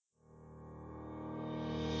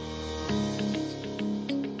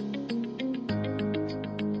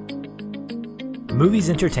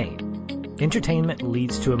Movies entertain. Entertainment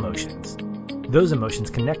leads to emotions. Those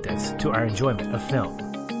emotions connect us to our enjoyment of film.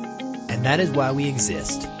 And that is why we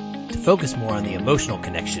exist, to focus more on the emotional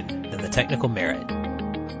connection than the technical merit.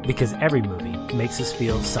 Because every movie makes us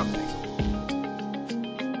feel something.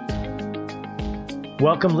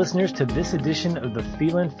 Welcome, listeners, to this edition of the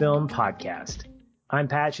Feelin' Film Podcast. I'm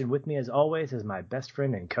Patch, and with me, as always, is my best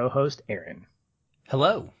friend and co-host, Aaron.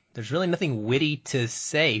 Hello. There's really nothing witty to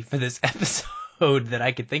say for this episode that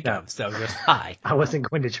I could think of, so just hi. I wasn't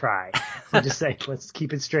going to try. So just say, let's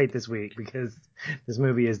keep it straight this week, because this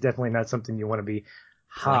movie is definitely not something you want to be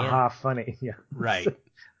ha-ha funny. Yeah. Right.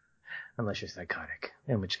 Unless you're psychotic,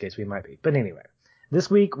 in which case we might be. But anyway, this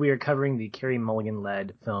week we are covering the Carey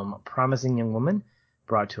Mulligan-led film Promising Young Woman,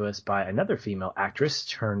 brought to us by another female actress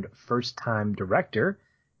turned first-time director,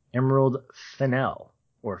 Emerald Fennell.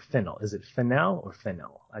 Or Fennell. Is it Fennell or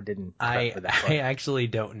Fennell? I didn't prep for that one. I actually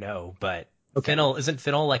don't know, but okay. Isn't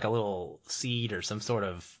Fennell like a little seed or some sort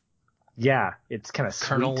of it's kind of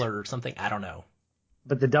kernel sweet. Or something? I don't know.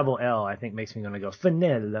 But the double L, I think, makes me want to go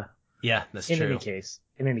Fennell. Yeah, that's true.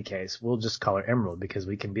 In any case, we'll just call her Emerald because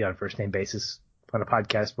we can be on first name basis on a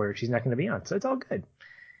podcast where she's not going to be on. So it's all good.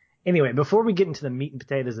 Anyway, before we get into the meat and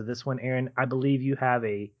potatoes of this one, Aaron, I believe you have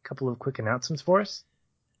a couple of quick announcements for us.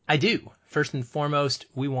 I do. First and foremost,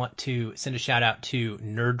 we want to send a shout out to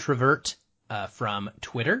Nerdtrovert from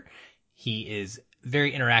Twitter. He is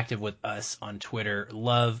very interactive with us on Twitter.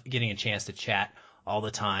 Love getting a chance to chat all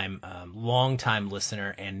the time. Long-time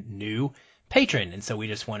listener and new patron. And so we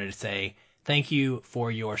just wanted to say thank you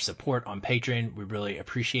for your support on Patreon. We really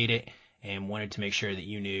appreciate it and wanted to make sure that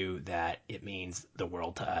you knew that it means the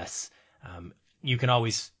world to us. You can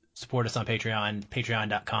always support us on Patreon,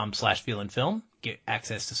 patreon.com/feelinfilm. Get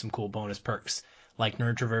access to some cool bonus perks like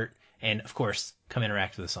Nerdtrovert. And, of course, come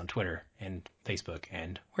interact with us on Twitter and Facebook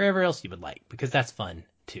and wherever else you would like, because that's fun,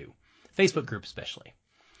 too. Facebook group especially.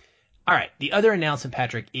 All right, the other announcement,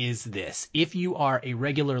 Patrick, is this. If you are a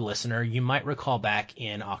regular listener, you might recall back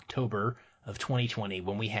in October of 2020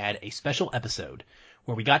 when we had a special episode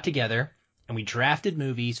where we got together and we drafted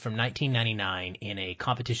movies from 1999 in a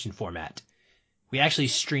competition format. We actually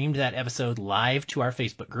streamed that episode live to our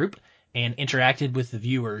Facebook group and interacted with the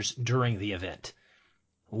viewers during the event.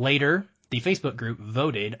 Later, the Facebook group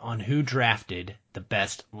voted on who drafted the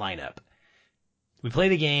best lineup. We play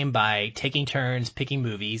the game by taking turns picking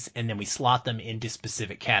movies, and then we slot them into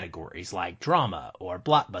specific categories like drama or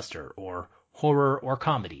blockbuster or horror or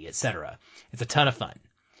comedy, etc. It's a ton of fun.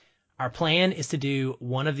 Our plan is to do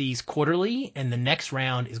one of these quarterly, and the next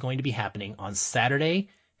round is going to be happening on Saturday,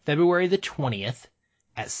 February the 20th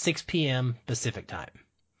at 6 p.m. Pacific time.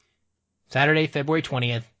 Saturday, February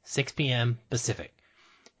 20th, 6 p.m. Pacific.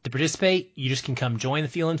 To participate, you just can come join the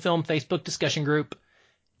Feelin' Film Facebook discussion group,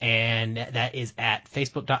 and that is at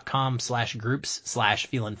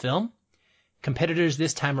facebook.com/groups/feelinfilm. Competitors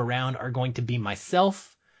this time around are going to be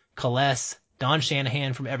myself, Kaless, Don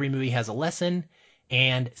Shanahan from Every Movie Has a Lesson,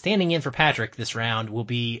 and standing in for Patrick this round will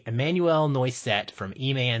be Emmanuel Noisette from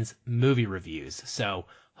E-Man's Movie Reviews. So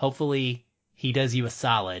hopefully he does you a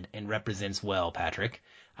solid and represents well, Patrick.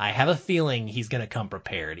 I have a feeling he's going to come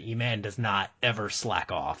prepared. E-Man does not ever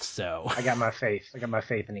slack off, so. I got my faith.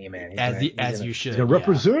 in E-Man. As you should. He's going to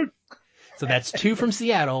represent. So that's 2 from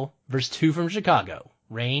Seattle versus 2 from Chicago.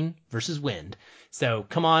 Rain versus wind. So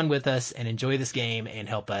come on with us and enjoy this game and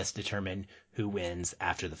help us determine who wins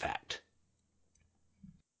after the fact.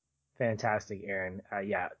 Fantastic, Aaron.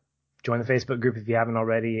 Join the Facebook group if you haven't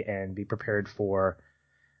already and be prepared for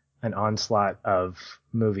an onslaught of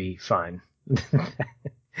movie fun.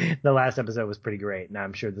 The last episode was pretty great, and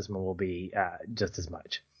I'm sure this one will be just as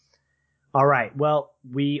much. All right. Well,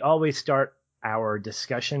 we always start our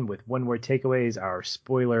discussion with one-word takeaways, our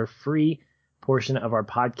spoiler-free portion of our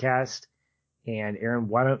podcast. And Aaron,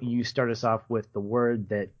 why don't you start us off with the word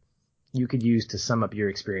that you could use to sum up your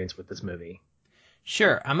experience with this movie?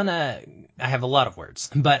 Sure. I have a lot of words,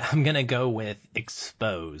 but I'm going to go with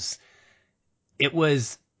expose. It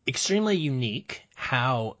was extremely unique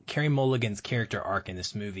how Carey Mulligan's character arc in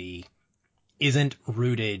this movie isn't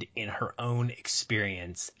rooted in her own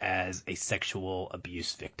experience as a sexual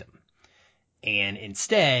abuse victim. And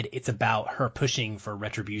instead, it's about her pushing for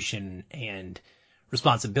retribution and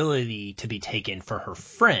responsibility to be taken for her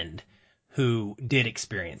friend who did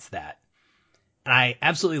experience that. And I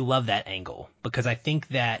absolutely love that angle because I think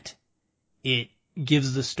that it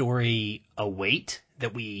gives the story a weight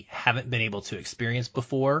that we haven't been able to experience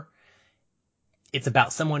before. It's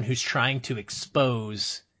about someone who's trying to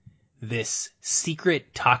expose this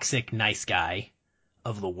secret toxic nice guy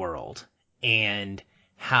of the world and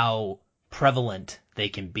how prevalent they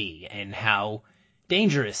can be and how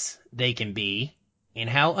dangerous they can be and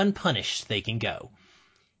how unpunished they can go.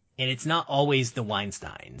 And it's not always the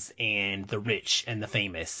Weinsteins and the rich and the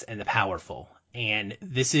famous and the powerful. And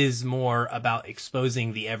this is more about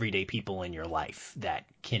exposing the everyday people in your life that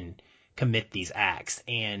can commit these acts.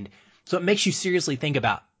 And so it makes you seriously think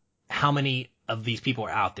about how many of these people are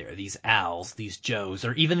out there, these Als, these Joes,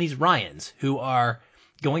 or even these Ryans who are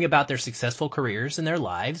going about their successful careers in their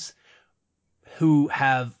lives, who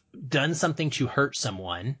have done something to hurt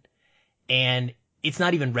someone, and it's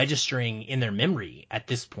not even registering in their memory at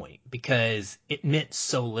this point because it meant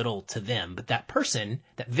so little to them. But that person,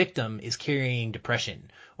 that victim, is carrying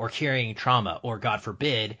depression or carrying trauma or, God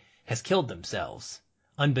forbid, has killed themselves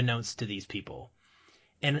unbeknownst to these people.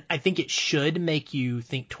 And I think it should make you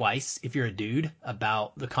think twice if you're a dude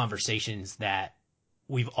about the conversations that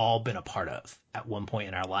we've all been a part of at one point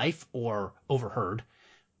in our life or overheard,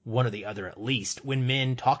 one or the other at least, when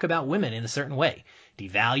men talk about women in a certain way,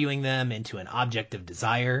 devaluing them into an object of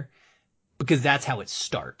desire, because that's how it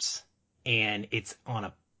starts. And it's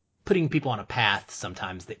putting people on a path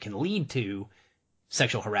sometimes that can lead to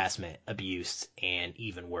sexual harassment, abuse, and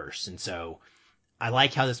even worse. And so I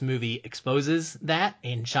like how this movie exposes that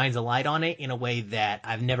and shines a light on it in a way that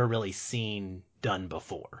I've never really seen done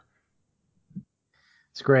before.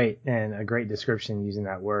 It's great, and a great description using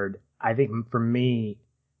that word. I think for me,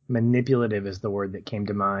 manipulative is the word that came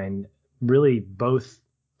to mind really both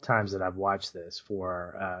times that I've watched this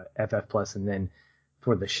for FF Plus and then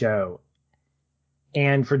for the show,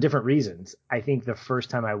 and for different reasons. I think the first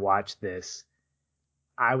time I watched this,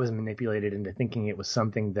 I was manipulated into thinking it was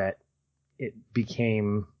something that it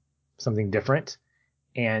became something different,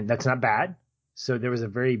 and that's not bad. So there was a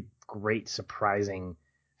very great surprising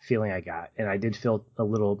feeling I got, and I did feel a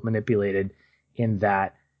little manipulated in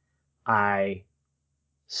that I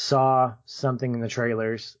saw something in the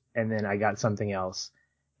trailers and then I got something else.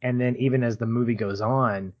 And then even as the movie goes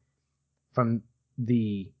on, from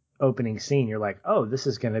the opening scene, you're like, oh, this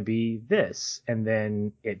is going to be this. And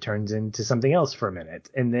then it turns into something else for a minute.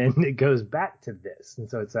 And then it goes back to this. And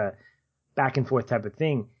so it's a back and forth type of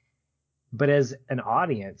thing. But as an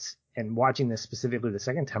audience, and watching this specifically the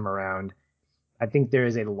second time around, I think there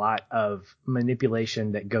is a lot of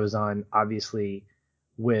manipulation that goes on, obviously,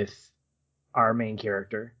 with our main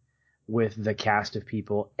character, with the cast of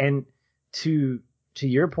people. And to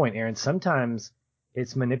your point, Aaron, sometimes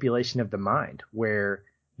it's manipulation of the mind where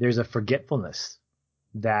there's a forgetfulness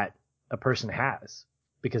that a person has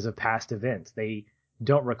because of past events. They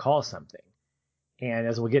don't recall something. And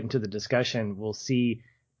as we'll get into the discussion, we'll see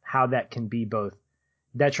how that can be both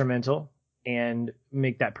detrimental and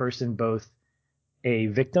make that person both a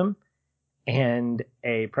victim and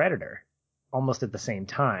a predator almost at the same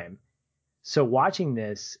time. So watching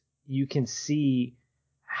this, you can see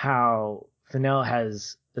how Fennell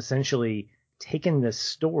has essentially taken this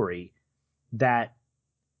story that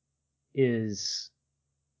is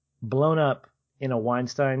blown up in a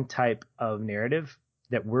Weinstein type of narrative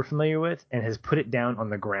that we're familiar with and has put it down on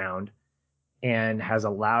the ground and has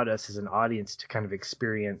allowed us as an audience to kind of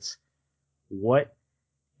experience what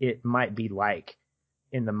it might be like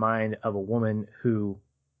in the mind of a woman who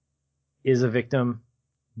is a victim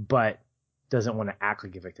but doesn't want to act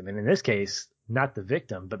like a victim. And in this case, not the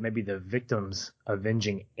victim, but maybe the victim's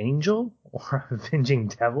avenging angel or avenging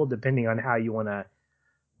devil, depending on how you want to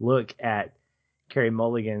look at Carey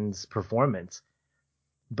Mulligan's performance.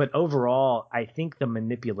 But overall, I think the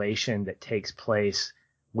manipulation that takes place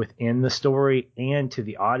within the story and to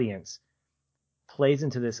the audience plays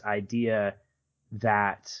into this idea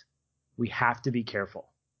that we have to be careful.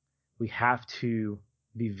 We have to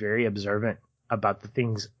be very observant about the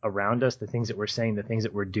things around us, the things that we're saying, the things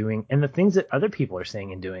that we're doing, and the things that other people are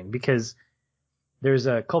saying and doing, because there's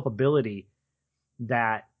a culpability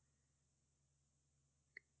that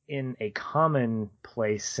in a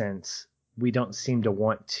commonplace sense, we don't seem to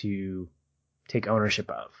want to take ownership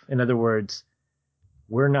of. In other words,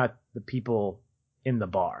 we're not the people in the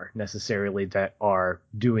bar necessarily that are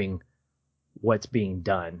doing what's being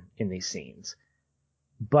done in these scenes.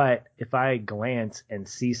 But if I glance and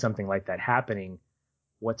see something like that happening,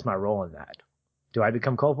 what's my role in that? Do I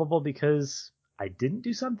become culpable because I didn't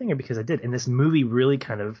do something or because I did? And this movie really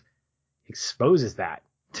kind of exposes that,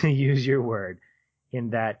 to use your word,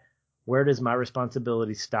 in that where does my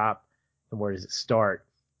responsibility stop and where does it start?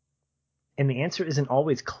 And the answer isn't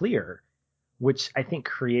always clear, which I think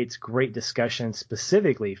creates great discussion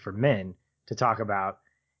specifically for men to talk about.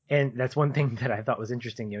 And that's one thing that I thought was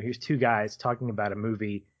interesting. You know, here's two guys talking about a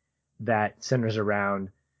movie that centers around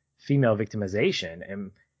female victimization.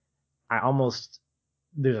 And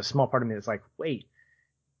there's a small part of me that's like, wait,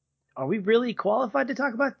 are we really qualified to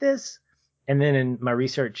talk about this? And then in my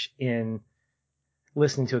research in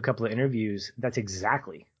listening to a couple of interviews, that's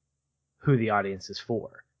exactly who the audience is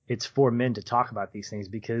for. It's for men to talk about these things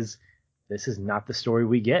because this is not the story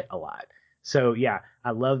we get a lot. So yeah,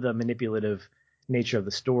 I love the manipulative nature of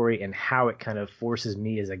the story and how it kind of forces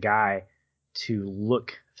me as a guy to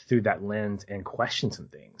look through that lens and question some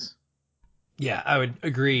things. Yeah, I would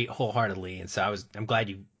agree wholeheartedly. And so I'm glad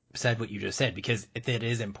you said what you just said because it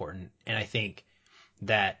is important. And I think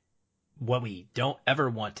that what we don't ever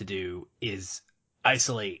want to do is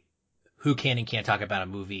isolate who can and can't talk about a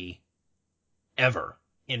movie ever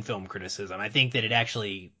in film criticism. I think that it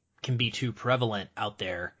actually can be too prevalent out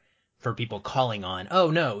there for people calling on,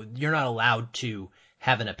 oh no, you're not allowed to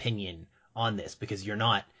have an opinion on this because you're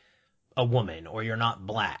not a woman or you're not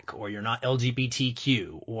black or you're not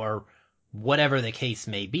LGBTQ or whatever the case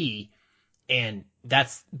may be. And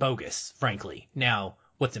that's bogus, frankly. Now,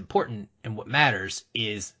 what's important and what matters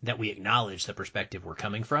is that we acknowledge the perspective we're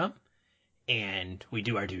coming from and we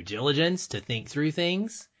do our due diligence to think through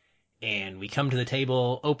things and we come to the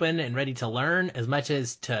table open and ready to learn as much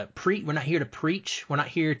as to preach. We're not here to preach. We're not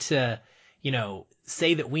here to,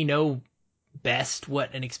 say that we know best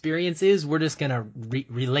what an experience is. We're just going to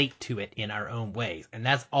relate to it in our own ways. And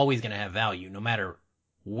that's always going to have value no matter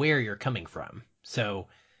where you're coming from. So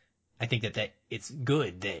I think that it's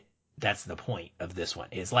good that that's the point of this one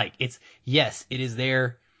is like, yes, it is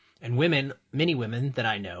there. And many women that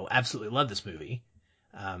I know absolutely love this movie,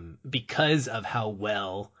 because of how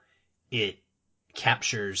well it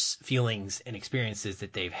captures feelings and experiences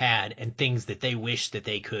that they've had and things that they wish that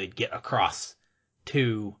they could get across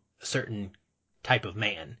to a certain type of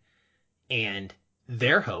man. And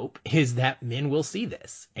their hope is that men will see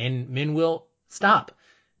this and men will stop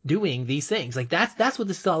doing these things. Like that's what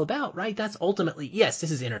this is all about, right? That's ultimately, yes,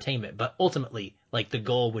 this is entertainment, but ultimately, like the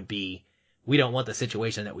goal would be, we don't want the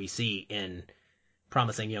situation that we see in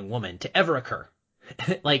Promising Young Woman to ever occur.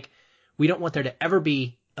 Like, we don't want there to ever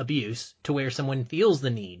be abuse to where someone feels the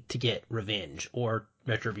need to get revenge or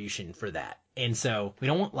retribution for that. And so we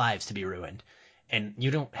don't want lives to be ruined. And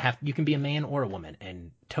you can be a man or a woman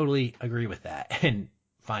and totally agree with that and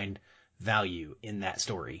find value in that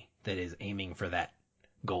story that is aiming for that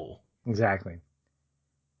goal. Exactly.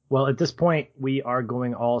 Well, at this point, we are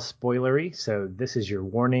going all spoilery. So this is your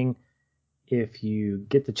warning. If you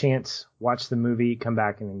get the chance, watch the movie, come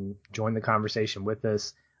back and join the conversation with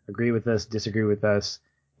us, agree with us, disagree with us,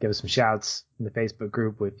 give us some shouts in the Facebook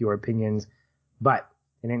group with your opinions. But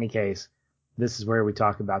in any case, this is where we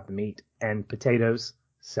talk about the meat and potatoes.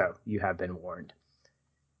 So you have been warned.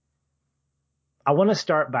 I want to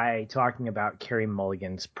start by talking about Carey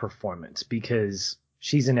Mulligan's performance because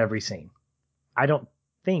she's in every scene. I don't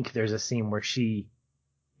think there's a scene where she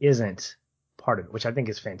isn't part of it, which I think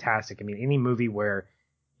is fantastic. I mean, any movie where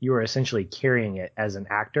you are essentially carrying it as an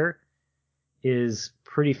actor is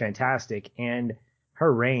pretty fantastic. And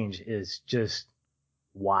her range is just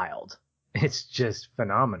wild. It's just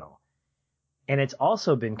phenomenal. And it's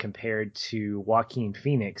also been compared to Joaquin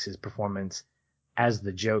Phoenix's performance as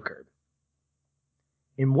the Joker.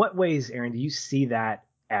 In what ways, Aaron, do you see that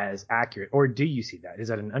as accurate? Or do you see that? Is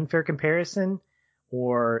that an unfair comparison?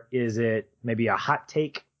 Or is it maybe a hot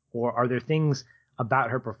take? Or are there things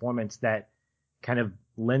about her performance that kind of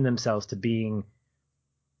lend themselves to being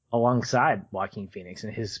alongside Joaquin Phoenix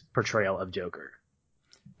and his portrayal of Joker?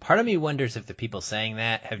 Part of me wonders if the people saying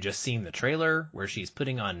that have just seen the trailer where she's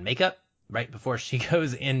putting on makeup right before she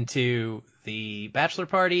goes into the bachelor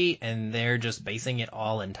party and they're just basing it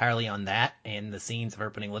all entirely on that and the scenes of her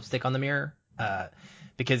putting lipstick on the mirror.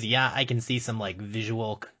 Because yeah, I can see some like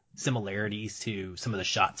visual similarities to some of the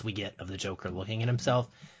shots we get of the Joker looking at himself.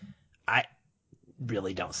 I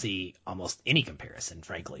really don't see almost any comparison,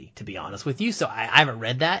 frankly, to be honest with you. So I haven't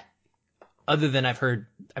read that other than I've heard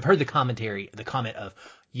the comment of,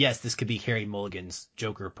 yes, this could be Carey Mulligan's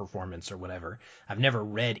Joker performance or whatever. I've never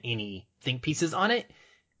read any think pieces on it.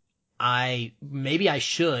 Maybe I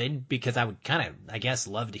should because I would kind of, I guess,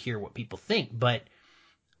 love to hear what people think, but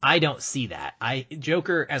I don't see that.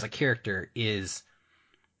 Joker as a character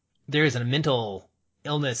there is a mental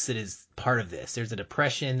illness that is part of this. There's a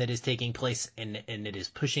depression that is taking place and it is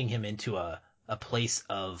pushing him into a place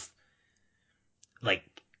of like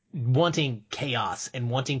wanting chaos and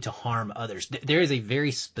wanting to harm others. There is a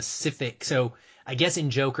very specific, so I guess in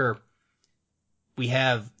Joker, we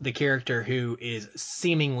have the character who is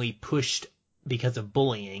seemingly pushed because of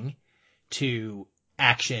bullying to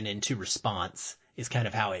action and to response is kind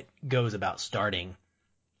of how it goes about starting.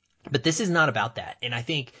 But this is not about that. And I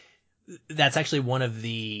think that's actually one of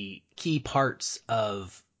the key parts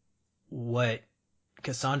of what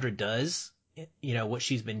Cassandra does, what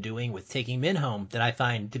she's been doing with taking men home that I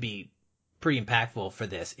find to be pretty impactful for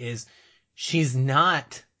this is she's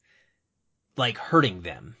not like hurting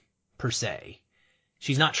them per se.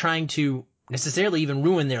 She's not trying to necessarily even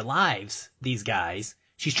ruin their lives, these guys.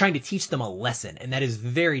 She's trying to teach them a lesson, and that is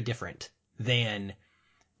very different than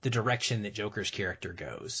the direction that Joker's character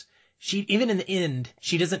goes. Even in the end,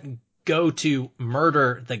 she doesn't go to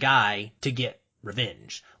murder the guy to get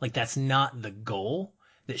revenge. Like, that's not the goal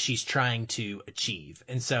that she's trying to achieve.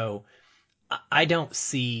 And so I don't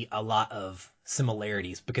see a lot of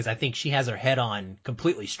similarities because I think she has her head on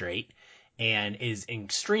completely straight and is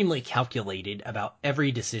extremely calculated about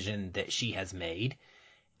every decision that she has made.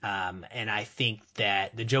 And I think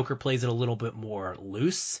that the Joker plays it a little bit more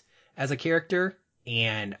loose as a character.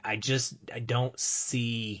 And I don't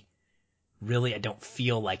feel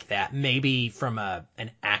like that. Maybe from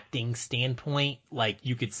an acting standpoint, like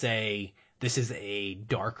you could say this is a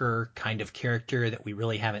darker kind of character that we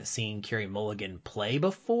really haven't seen Carey Mulligan play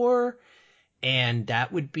before. And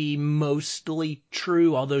that would be mostly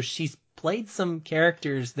true, although she's played some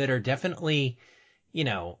characters that are definitely,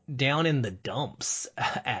 down in the dumps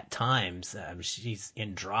at times. She's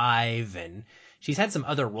in Drive, and she's had some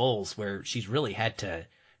other roles where she's really had to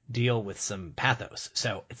deal with some pathos.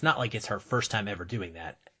 So it's not like it's her first time ever doing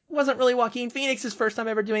that. It wasn't really Joaquin Phoenix's first time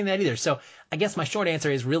ever doing that either. So I guess my short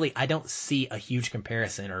answer is really I don't see a huge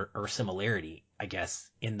comparison or similarity, I guess,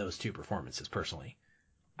 in those two performances personally.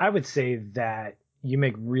 I would say that you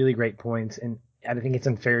make really great points, and I think it's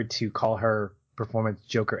unfair to call her performance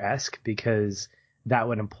Joker-esque because that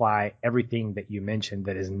would imply everything that you mentioned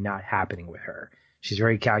that is not happening with her. She's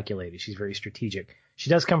very calculated. She's very strategic. She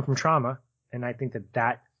does come from trauma, and I think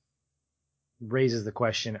that raises the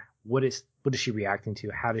question, what is she reacting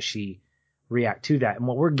to? How does she react to that? And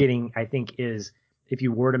what we're getting, I think, is if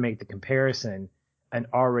you were to make the comparison, an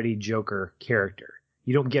already Joker character.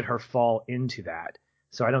 You don't get her fall into that.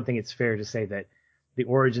 So I don't think it's fair to say that the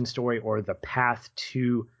origin story or the path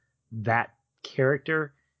to that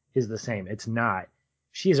character is the same. It's not.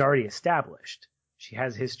 She is already established. She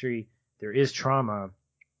has history. There is trauma.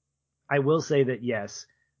 I will say that, yes,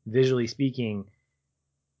 visually speaking,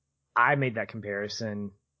 I made that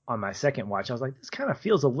comparison on my second watch. I was like, this kind of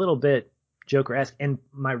feels a little bit Joker-esque. And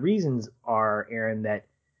my reasons are, Aaron, that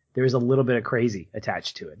there's a little bit of crazy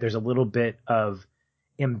attached to it. There's a little bit of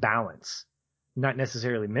imbalance. Not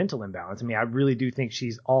necessarily mental imbalance. I mean, I really do think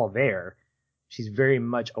she's all there. She's very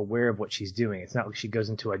much aware of what she's doing. It's not like she goes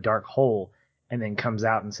into a dark hole and then comes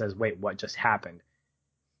out and says, wait, what just happened?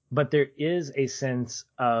 But there is a sense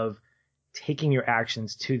of taking your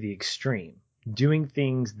actions to the extreme, doing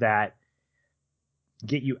things that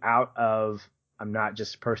get you out of, I'm not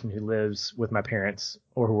just a person who lives with my parents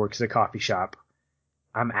or who works at a coffee shop.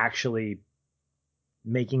 I'm actually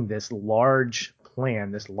making this large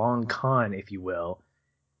plan, this long con, if you will,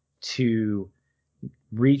 to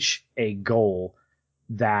reach a goal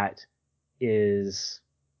that is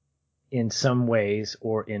in some ways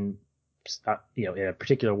or in a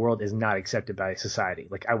particular world is not accepted by society.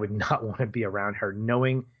 Like, I would not want to be around her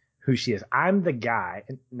knowing who she is. I'm the guy,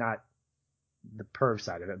 not the perv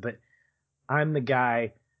side of it, but I'm the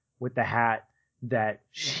guy with the hat that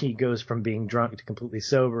she goes from being drunk to completely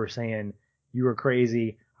sober saying, you were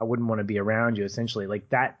crazy. I wouldn't want to be around you, essentially. Like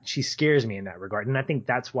that, she scares me in that regard. And I think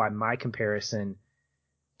that's why my comparison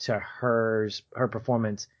to her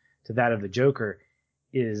performance to that of the Joker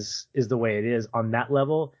is the way it is. On that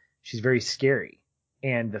level, she's very scary.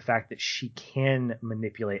 And the fact that she can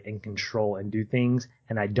manipulate and control and do things,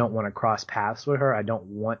 and I don't want to cross paths with her. I don't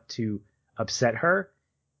want to upset her.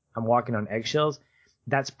 I'm walking on eggshells.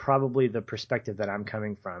 That's probably the perspective that I'm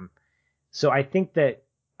coming from. So I think that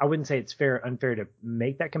I wouldn't say it's unfair to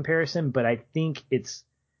make that comparison, but I think it's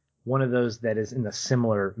one of those that is in the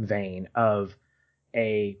similar vein of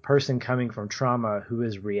a person coming from trauma who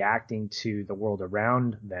is reacting to the world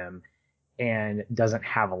around them and doesn't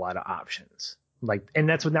have a lot of options. And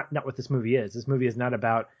that's not what this movie is. This movie is not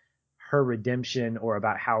about her redemption or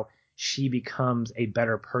about how she becomes a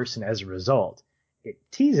better person as a result. It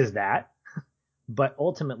teases that, but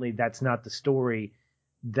ultimately that's not the story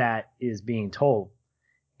that is being told.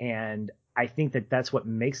 And I think that that's what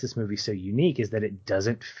makes this movie so unique, is that it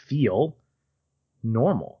doesn't feel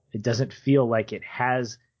normal. It doesn't feel like it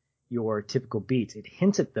has your typical beats. It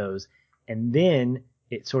hints at those, and then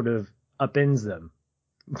it sort of upends them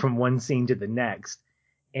from one scene to the next.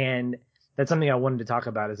 And that's something I wanted to talk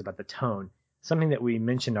about, is about the tone. Something that we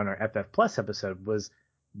mentioned on our FF Plus episode was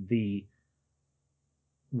the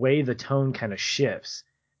way the tone kind of shifts.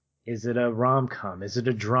 Is it a rom-com? Is it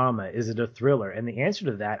a drama? Is it a thriller? And the answer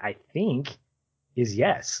to that, I think, is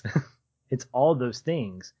yes. It's all those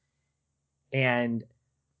things. And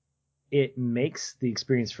it makes the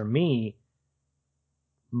experience for me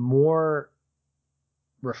more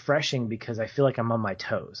refreshing because I feel like I'm on my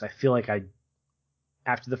toes. I feel like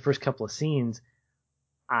after the first couple of scenes,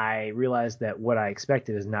 I realized that what I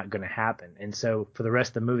expected is not going to happen. And so for the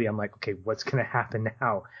rest of the movie, I'm like, okay, what's going to happen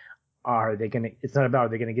now? It's not about are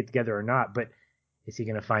they going to get together or not, but is he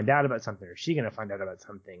going to find out about something or is she going to find out about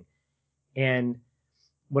something? And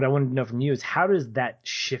what I wanted to know from you is how does that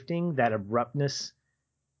shifting, that abruptness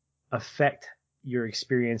affect your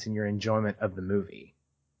experience and your enjoyment of the movie?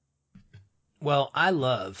 Well, I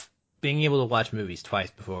love being able to watch movies twice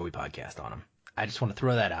before we podcast on them. I just want to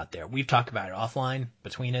throw that out there. We've talked about it offline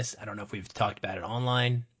between us. I don't know if we've talked about it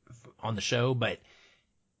online on the show, but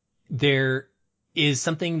there is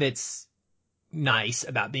something that's nice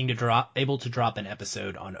about being able to drop an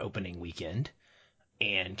episode on opening weekend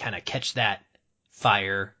and kind of catch that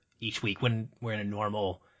fire each week when we're in a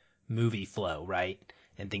normal movie flow, right?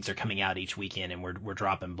 And things are coming out each weekend and we're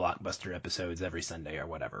dropping blockbuster episodes every Sunday or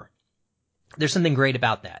whatever. There's something great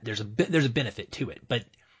about that. There's a benefit to it, but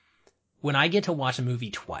when I get to watch a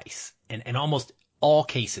movie twice, and in almost all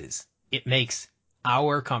cases, it makes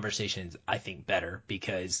our conversations, I think, better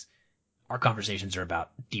because our conversations are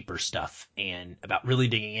about deeper stuff and about really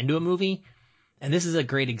digging into a movie. And this is a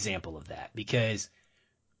great example of that because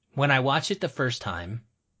when I watched it the first time,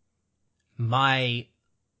 my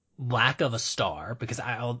lack of a star, because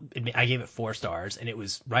I'll admit I gave it 4 stars and it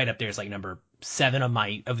was right up there. It's like number 7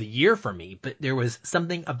 of the year for me, but there was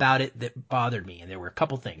something about it that bothered me. And there were a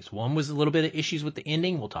couple things. One was a little bit of issues with the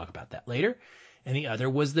ending. We'll talk about that later. And the other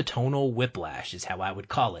was the tonal whiplash is how I would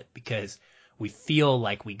call it, because we feel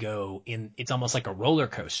like we go in, it's almost like a roller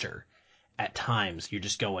coaster at times. You're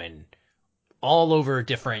just going all over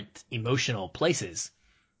different emotional places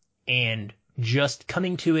and just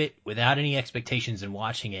coming to it without any expectations and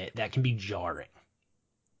watching it, that can be jarring.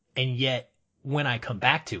 And yet when I come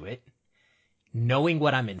back to it, knowing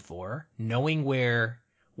what I'm in for, knowing where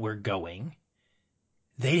we're going,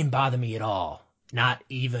 they didn't bother me at all. Not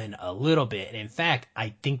even a little bit. And in fact,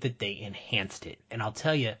 I think that they enhanced it. And I'll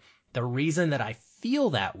tell you, the reason that I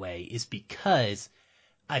feel that way is because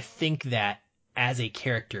I think that as a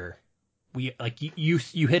character, we, like you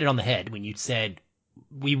hit it on the head when you said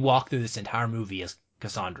we walk through this entire movie as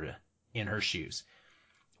Cassandra in her shoes.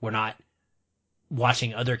 We're not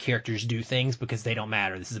watching other characters do things because they don't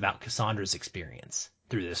matter. This is about Cassandra's experience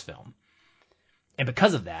through this film. And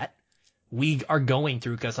because of that, we are going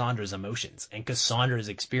through Cassandra's emotions, and Cassandra's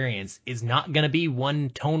experience is not going to be one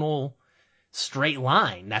tonal straight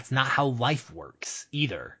line. That's not how life works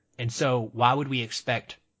either. And so why would we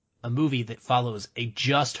expect a movie that follows a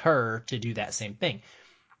just her to do that same thing?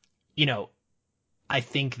 You know, I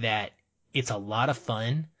think that it's a lot of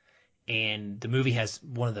fun, and the movie has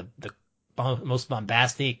one of the most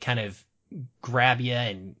bombastic kind of grab you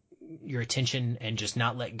and your attention and just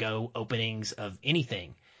not let go openings of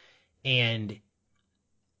anything. And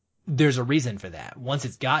there's a reason for that. Once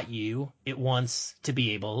it's got you, it wants to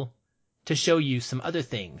be able to show you some other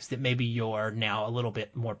things that maybe you're now a little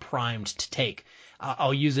bit more primed to take.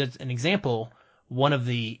 I'll use it as an example. One of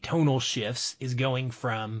the tonal shifts is going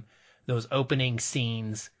from those opening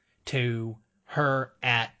scenes to her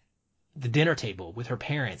at the dinner table with her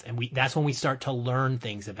parents. And that's when we start to learn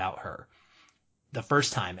things about her the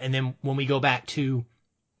first time. And then when we go back to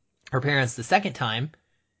her parents the second time,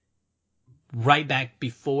 right back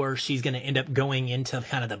before she's going to end up going into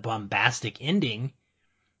kind of the bombastic ending,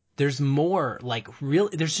 there's more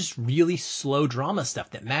there's just really slow drama stuff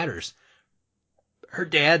that matters. Her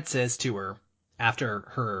dad says to her after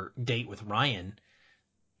her date with Ryan,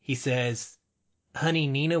 he says, "Honey,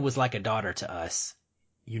 Nina was like a daughter to us.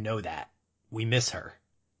 You know that. We miss her.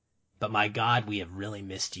 But my God, we have really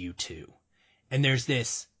missed you too." And there's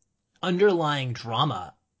this underlying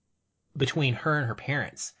drama between her and her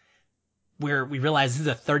parents where we realize this is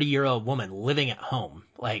a 30-year-old woman living at home,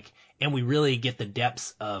 and we really get the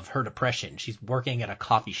depths of her depression. She's working at a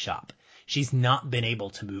coffee shop. She's not been able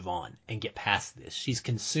to move on and get past this. She's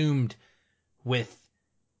consumed with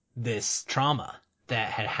this trauma that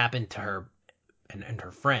had happened to her and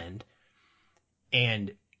her friend,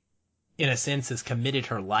 and in a sense has committed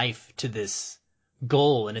her life to this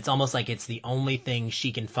goal. And it's almost like it's the only thing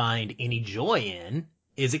she can find any joy in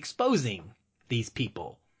is exposing these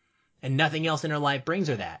people. And nothing else in her life brings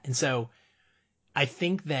her that. And so I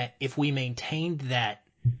think that if we maintained that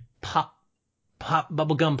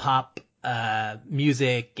bubblegum pop,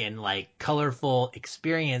 music and colorful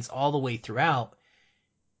experience all the way throughout,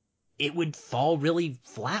 it would fall really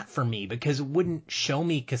flat for me because it wouldn't show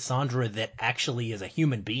me Cassandra that actually is a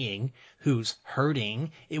human being who's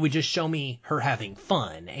hurting. It would just show me her having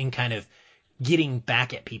fun and kind of getting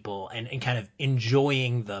back at people and kind of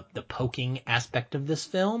enjoying the poking aspect of this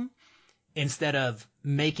film instead of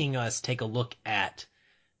making us take a look at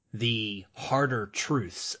the harder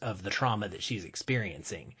truths of the trauma that she's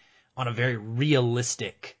experiencing on a very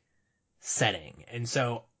realistic setting. And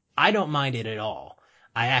so I don't mind it at all.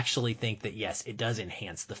 I actually think that, yes, it does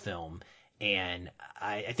enhance the film. And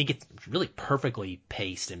I think it's really perfectly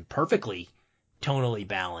paced and perfectly tonally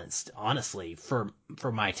balanced, honestly, for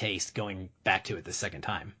my taste going back to it the second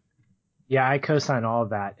time. Yeah, I co-sign all of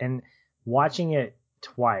that. And watching it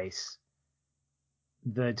twice,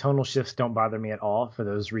 the tonal shifts don't bother me at all for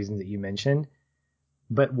those reasons that you mentioned.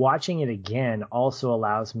 But watching it again also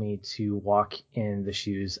allows me to walk in the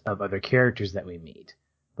shoes of other characters that we meet.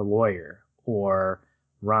 The lawyer or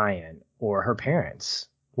Ryan or her parents,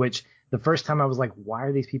 which the first time I was like, why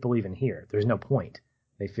are these people even here? There's no point.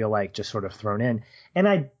 They feel like just sort of thrown in.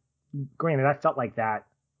 And granted, I felt like that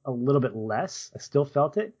a little bit less. I still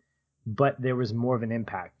felt it, but there was more of an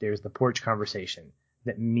impact. There's the porch conversation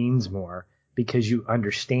that means more because you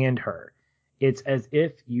understand her. It's as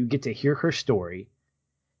if you get to hear her story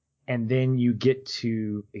and then you get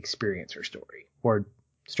to experience her story, or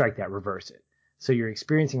strike that, reverse it. So you're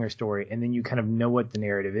experiencing her story and then you kind of know what the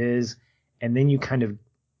narrative is. And then you kind of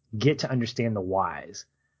get to understand the whys.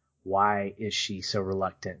 Why is she so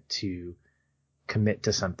reluctant to commit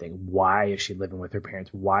to something? Why is she living with her parents?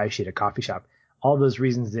 Why is she at a coffee shop? All those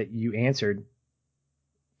reasons that you answered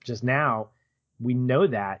just now, we know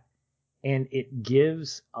that, and it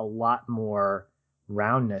gives a lot more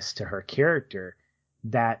roundness to her character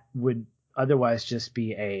that would otherwise just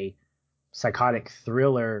be a psychotic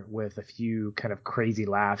thriller with a few kind of crazy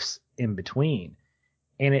laughs in between.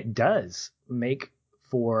 And it does make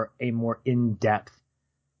for a more in-depth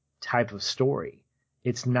type of story.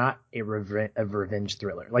 It's not a revenge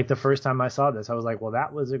thriller. Like the first time I saw this, I was like, well,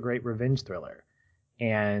 that was a great revenge thriller.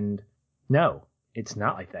 And no, it's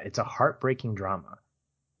not like that. It's a heartbreaking drama.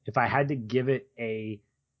 If I had to give it a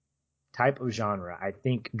type of genre, I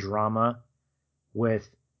think drama with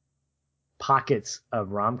pockets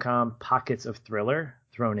of rom-com, pockets of thriller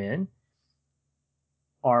thrown in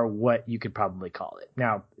are what you could probably call it.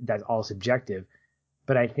 Now, that's all subjective,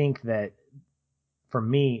 but I think that for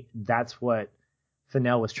me, that's what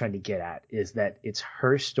Fennell was trying to get at, is that it's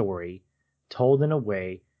her story told in a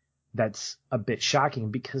way that's a bit shocking,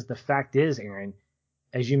 because the fact is, Aaron,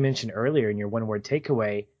 as you mentioned earlier in your one-word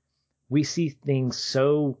takeaway, we see things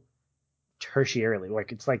so tertiarily.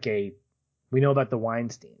 Like it's like we know about the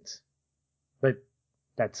Weinsteins, but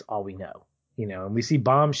that's all we know, and we see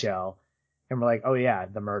Bombshell and we're like, oh yeah,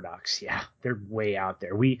 the Murdochs. Yeah, they're way out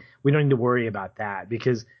there. We don't need to worry about that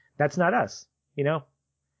because that's not us,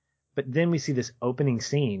 But then we see this opening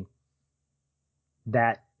scene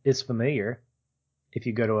that is familiar if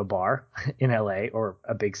you go to a bar in LA or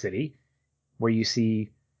a big city where you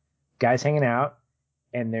see guys hanging out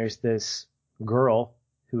and there's this girl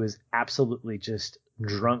who is absolutely just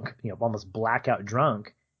drunk, almost blackout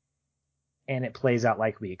drunk, and it plays out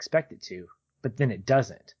like we expect it to, but then it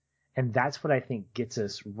doesn't. And that's what I think gets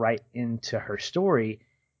us right into her story,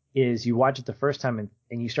 is you watch it the first time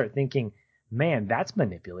and you start thinking, man, that's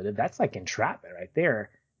manipulative. That's like entrapment right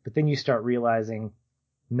there. But then you start realizing,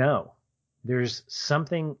 no, there's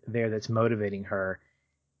something there that's motivating her.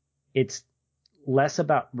 It's less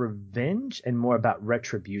about revenge and more about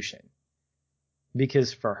retribution.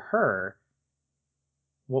 Because for her,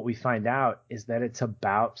 what we find out is that it's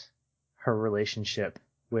about her relationship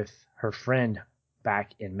with her friend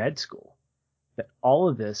back in med school. That all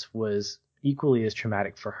of this was equally as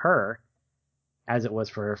traumatic for her as it was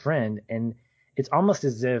for her friend. And it's almost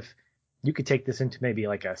as if you could take this into maybe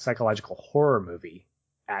like a psychological horror movie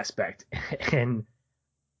aspect, and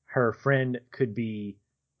her friend could be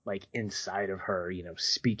like inside of her,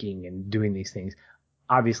 speaking and doing these things.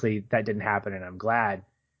 Obviously that didn't happen, and I'm glad,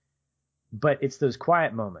 but it's those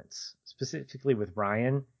quiet moments, specifically with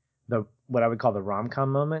Ryan, what I would call the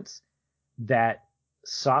rom-com moments, that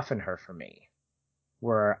soften her for me,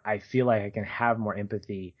 where I feel like I can have more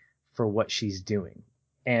empathy for what she's doing.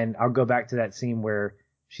 And I'll go back to that scene where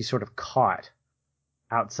she's sort of caught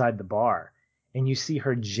outside the bar and you see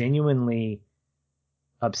her genuinely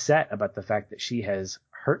upset about the fact that she has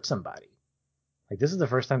hurt somebody. Like, this is the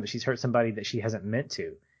first time that she's hurt somebody that she hasn't meant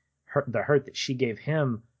to. The hurt that she gave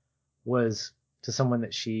him was to someone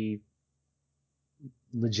that she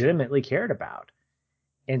legitimately cared about.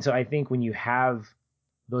 And so I think when you have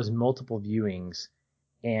those multiple viewings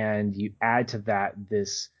and you add to that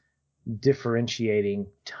this differentiating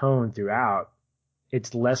tone throughout.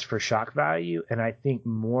 It's less for shock value, and I think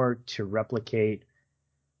more to replicate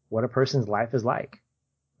what a person's life is like.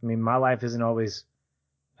 I mean, my life isn't always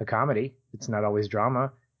a comedy. It's not always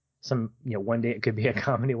drama. One day it could be a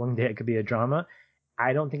comedy, one day it could be a drama.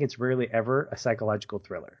 I don't think it's rarely ever a psychological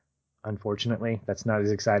thriller. Unfortunately, that's not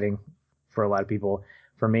as exciting for a lot of people.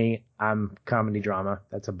 For me, I'm comedy drama.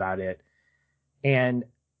 That's about it. And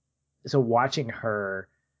so watching her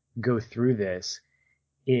go through this,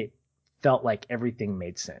 it felt like everything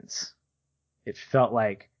made sense. It felt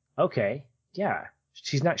like, okay, yeah,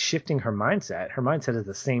 she's not shifting her mindset. Her mindset is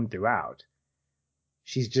the same throughout.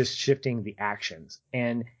 She's just shifting the actions.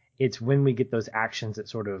 And it's when we get those actions that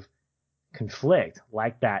sort of conflict,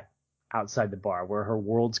 like that outside the bar where her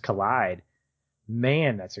worlds collide.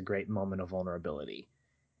 Man, that's a great moment of vulnerability.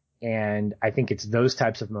 And I think it's those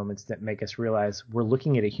types of moments that make us realize we're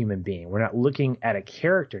looking at a human being. We're not looking at a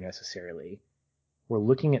character necessarily. We're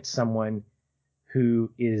looking at someone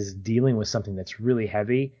who is dealing with something that's really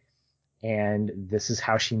heavy, and this is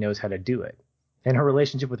how she knows how to do it. And her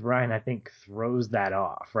relationship with Ryan, I think, throws that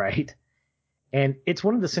off, right? And it's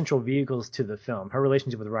one of the central vehicles to the film. Her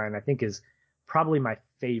relationship with Ryan, I think, is probably my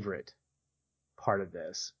favorite part of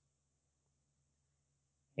this.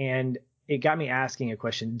 And it got me asking a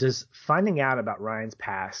question. Does finding out about Ryan's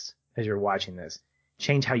past as you're watching this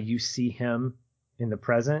change how you see him in the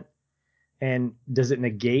present? And does it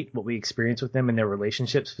negate what we experience with them in their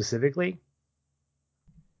relationship specifically?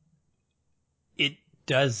 It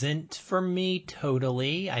doesn't for me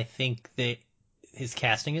totally. I think that his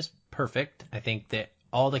casting is perfect. I think that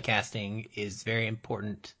all the casting is very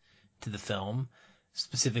important to the film,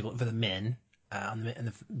 specifically for the men on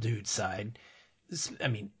the dude side. I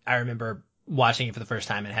mean, I remember watching it for the first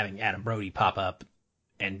time and having Adam Brody pop up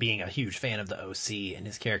and being a huge fan of the OC and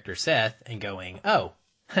his character Seth and going, oh,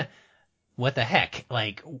 what the heck?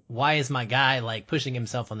 Like, why is my guy like pushing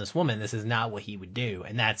himself on this woman? This is not what he would do.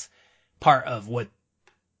 And that's part of what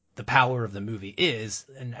the power of the movie is.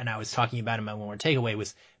 And I was talking about in my one more takeaway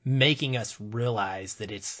was making us realize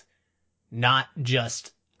that it's not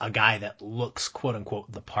just a guy that looks quote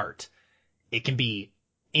unquote the part. It can be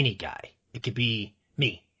any guy. It could be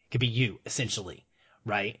me. It could be you, essentially.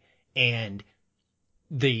 Right. And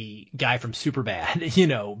the guy from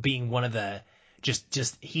Superbad, being one of the,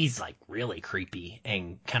 just he's like really creepy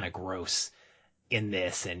and kind of gross in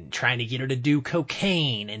this and trying to get her to do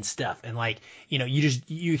cocaine and stuff. And like,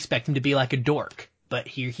 you expect him to be like a dork, but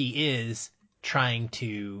here he is trying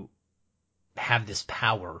to have this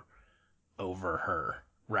power over her.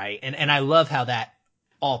 Right. And I love how that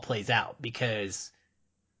all plays out because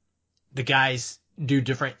the guys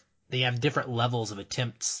they have different levels of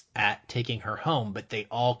attempts at taking her home, but they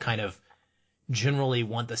all kind of generally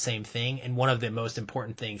want the same thing. And one of the most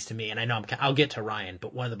important things to me, and I know I'll get to Ryan,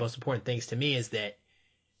 but one of the most important things to me is that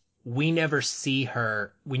we never see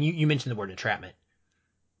her, when you mentioned the word entrapment,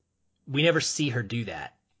 we never see her do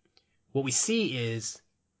that. What we see is,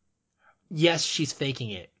 yes, she's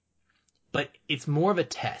faking it, but it's more of a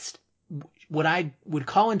test. What I would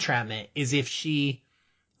call entrapment is if she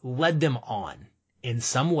led them on in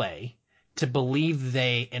some way to believe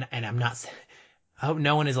and I'm not, I hope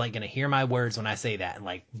no one is like going to hear my words when I say that and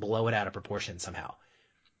like blow it out of proportion somehow.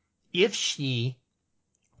 If she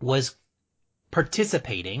was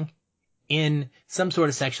participating in some sort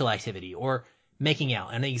of sexual activity or making out,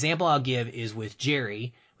 and the example I'll give is with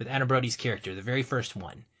Jerry, with Adam Brody's character, the very first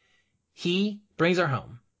one. He brings her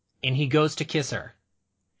home and he goes to kiss her.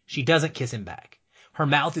 She doesn't kiss him back. Her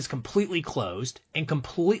mouth is completely closed and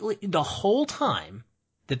completely the whole time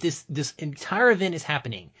that this entire event is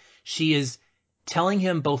happening, she is telling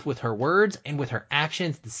him both with her words and with her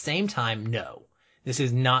actions at the same time, no, this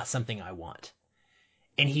is not something I want.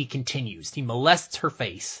 And he continues. He molests her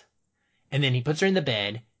face and then he puts her in the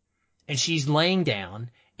bed and she's laying down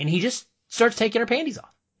and he just starts taking her panties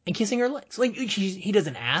off and kissing her legs. Like he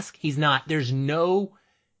doesn't ask. He's not, there's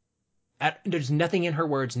nothing in her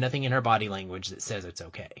words, nothing in her body language that says it's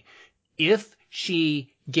okay. If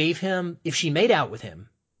she made out with him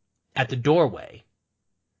at the doorway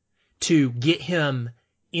to get him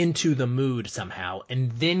into the mood somehow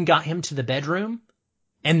and then got him to the bedroom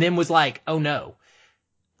and then was like, oh no,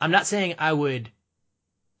 I'm not saying I would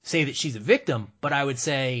say that she's a victim, but I would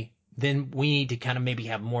say then we need to kind of maybe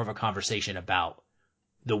have more of a conversation about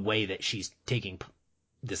the way that she's taking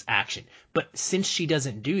this action. But since she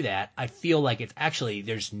doesn't do that, I feel like it's actually,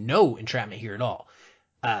 there's no entrapment here at all.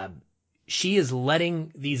 She is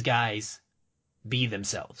letting these guys be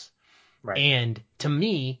themselves. Right. And to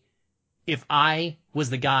me, if I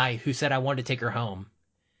was the guy who said I wanted to take her home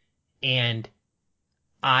and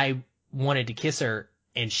I wanted to kiss her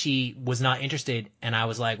and she was not interested. And I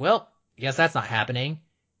was like, well, I guess that's not happening.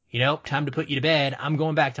 Time to put you to bed. I'm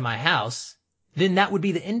going back to my house. Then that would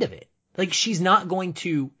be the end of it. Like, she's not going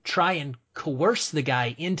to try and coerce the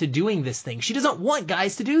guy into doing this thing. She doesn't want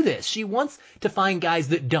guys to do this. She wants to find guys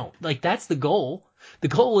that don't. Like, that's the goal. The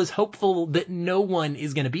goal is hopeful that no one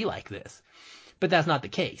is going to be like this. But that's not the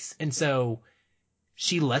case. And so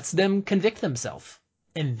she lets them convict themselves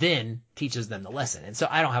and then teaches them the lesson. And so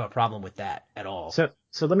I don't have a problem with that at all.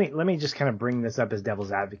 So let me just kind of bring this up as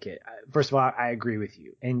devil's advocate. First of all, I agree with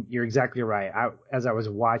you, and you're exactly right. As I was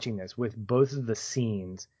watching this, with both of the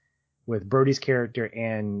scenes, with Brody's character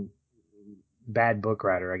and bad book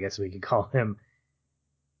writer, I guess we could call him,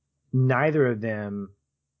 neither of them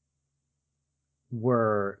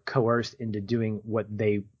were coerced into doing what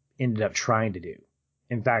they ended up trying to do.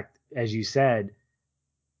 In fact, as you said,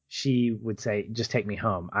 she would say, just take me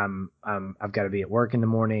home. I've got to be at work in the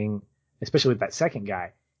morning, especially with that second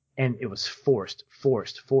guy. And it was forced.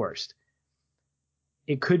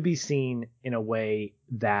 It could be seen in a way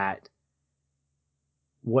that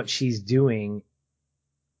what she's doing,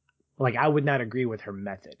 like, I would not agree with her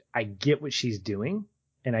method. I get what she's doing,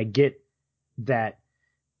 and I get that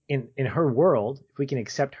in her world, if we can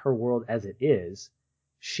accept her world as it is,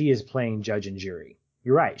 she is playing judge and jury.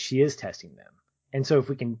 You're right. She is testing them. And so if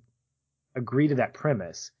we can agree to that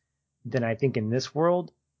premise, then I think in this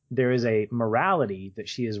world, there is a morality that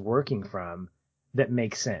she is working from that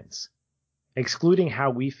makes sense. Excluding how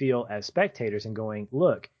we feel as spectators and going,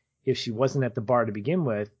 look, if she wasn't at the bar to begin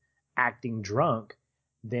with, acting drunk,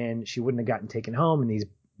 then she wouldn't have gotten taken home and these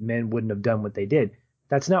men wouldn't have done what they did.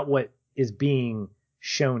 That's not what is being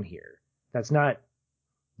shown here. That's not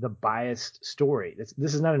the biased story.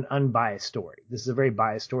 This is not an unbiased story. This is a very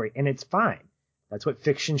biased story, and it's fine. That's what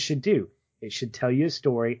fiction should do. It should tell you a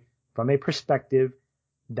story from a perspective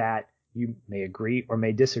that you may agree or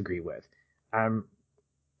may disagree with. I'm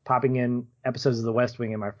popping in episodes of The West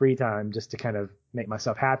Wing in my free time just to kind of make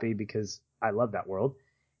myself happy because I love that world.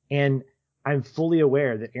 And I'm fully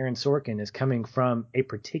aware that Aaron Sorkin is coming from a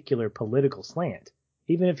particular political slant.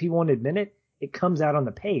 Even if he won't admit it, it comes out on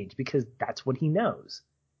the page because that's what he knows.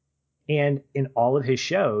 And in all of his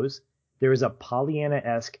shows, there is a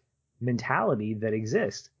Pollyanna-esque mentality that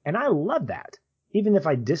exists. And I love that. Even if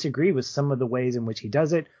I disagree with some of the ways in which he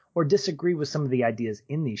does it or disagree with some of the ideas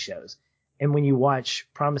in these shows. And when you watch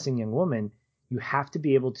Promising Young Woman, you have to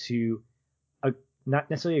be able to not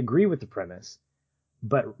necessarily agree with the premise,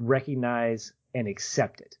 but recognize and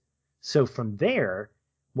accept it. So from there,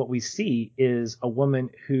 what we see is a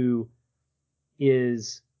woman who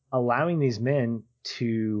is allowing these men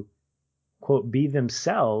to, quote, be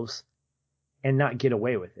themselves and not get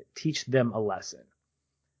away with it, teach them a lesson.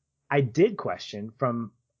 I did question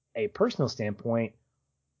from a personal standpoint,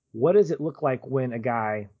 what does it look like when a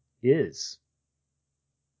guy is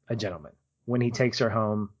a gentleman, when he takes her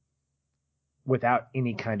home without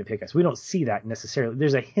any kind of hiccups? We don't see that necessarily.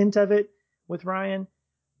 There's a hint of it with Ryan,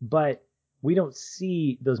 but we don't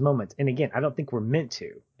see those moments. And again, I don't think we're meant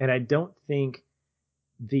to. And I don't think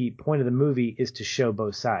the point of the movie is to show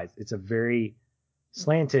both sides. It's a very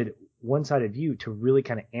slanted, one-sided view to really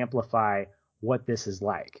kind of amplify what this is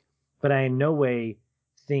like. But I in no way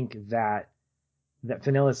think that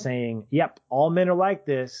Fennell is saying, yep, all men are like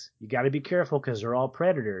this. You got to be careful because they're all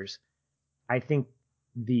predators. I think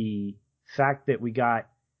the fact that we got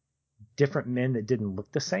different men that didn't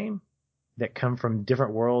look the same, that come from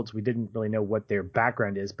different worlds, we didn't really know what their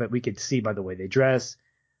background is, but we could see by the way they dress,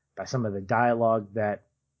 by some of the dialogue, that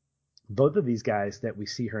both of these guys that we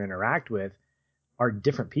see her interact with are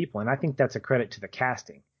different people. And I think that's a credit to the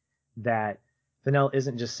casting, that Fennell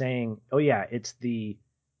isn't just saying, oh yeah, it's the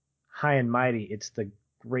high and mighty, it's the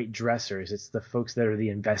great dressers, it's the folks that are the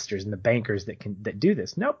investors and the bankers that do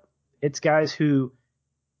this. Nope. It's guys who,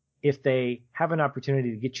 if they have an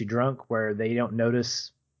opportunity to get you drunk where they don't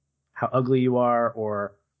notice how ugly you are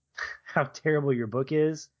or how terrible your book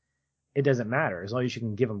is, it doesn't matter. As long as you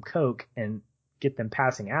can give them Coke and get them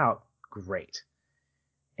passing out, great.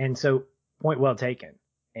 And so, point well taken.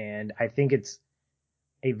 And I think it's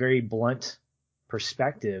a very blunt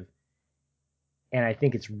perspective, and I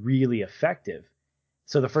think it's really effective.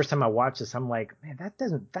 So the first time I watched this, I'm like, man,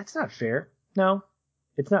 that's not fair. No,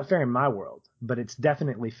 it's not fair in my world, but it's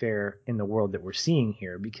definitely fair in the world that we're seeing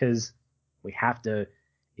here because we have to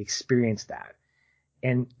experience that.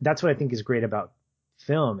 And that's what I think is great about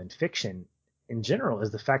film and fiction in general,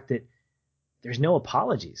 is the fact that there's no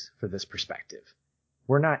apologies for this perspective.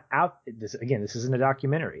 We're not out this again. This isn't a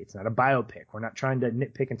documentary. It's not a biopic. We're not trying to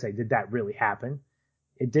nitpick and say, did that really happen?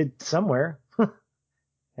 It did somewhere.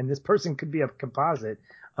 And this person could be a composite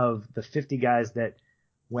of the 50 guys that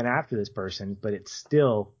went after this person, but it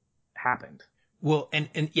still happened. Well, and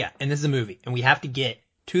this is a movie, and we have to get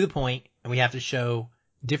to the point, and we have to show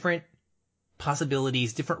different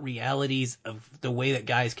possibilities, different realities of the way that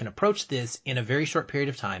guys can approach this in a very short period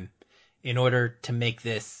of time in order to make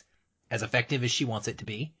this as effective as she wants it to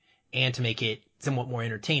be, and to make it somewhat more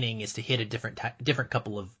entertaining is to hit a different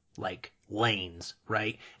couple of like lanes,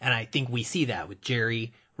 right? And I think we see that with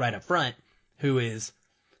Jerry right up front, who is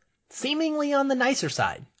seemingly on the nicer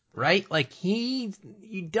side, right? Like you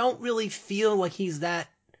don't really feel like he's that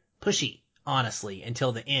pushy, honestly,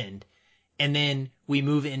 until the end. And then we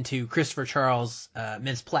move into Christopher Charles,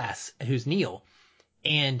 Mintz-Plasse, who's Neil,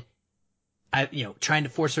 and trying to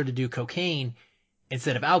force her to do cocaine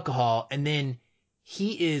instead of alcohol. And then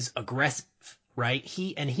he is aggressive, right?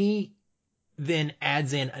 He then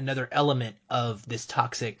adds in another element of this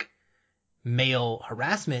toxic male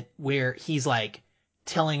harassment where he's like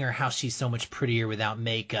telling her how she's so much prettier without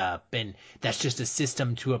makeup, and that's just a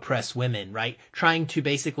system to oppress women, right? Trying to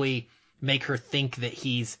basically make her think that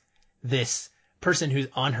he's this person who's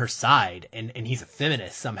on her side and he's a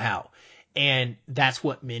feminist somehow. And that's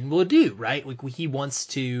what men will do, right? Like he wants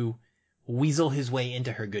to weasel his way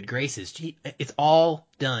into her good graces. It's all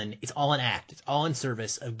done. It's all an act. It's all in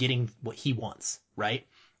service of getting what he wants, right?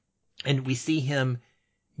 And we see him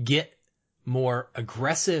get more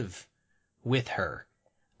aggressive with her.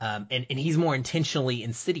 And he's more intentionally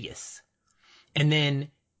insidious. And then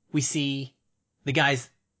we see the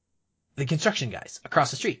construction guys across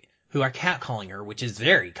the street who are catcalling her, which is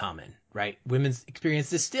very common, right? Women's experience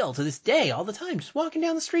this still to this day all the time. Just walking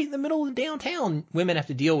down the street in the middle of downtown, women have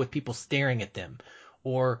to deal with people staring at them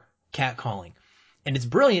or catcalling. And it's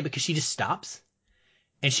brilliant because she just stops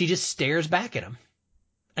and she just stares back at them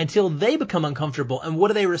until they become uncomfortable. And what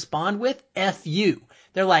do they respond with? F you.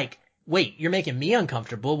 They're like, wait, you're making me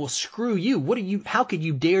uncomfortable. Well, screw you. How could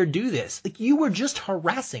you dare do this? Like you were just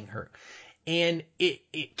harassing her. And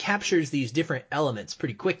it captures these different elements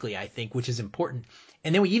pretty quickly, I think, which is important.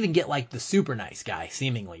 And then we even get like the super nice guy,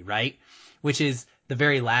 seemingly, right? Which is the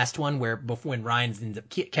very last one when Ryan ends up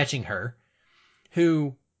catching her,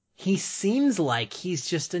 who he seems like he's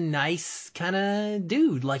just a nice kind of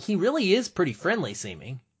dude. Like he really is pretty friendly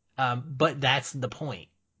seeming. But that's the point,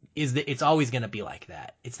 is that it's always going to be like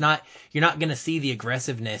that. You're not going to see the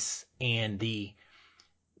aggressiveness and the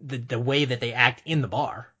way that they act in the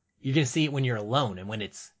bar. You're going to see it when you're alone and when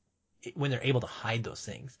they're able to hide those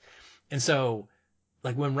things. And so,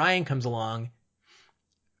 like when Ryan comes along,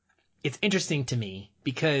 it's interesting to me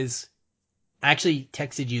because I actually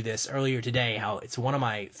texted you this earlier today, how it's one of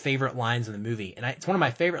my favorite lines in the movie. And it's one of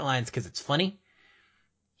my favorite lines because it's funny.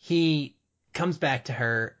 He comes back to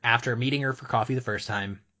her after meeting her for coffee the first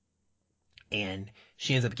time, and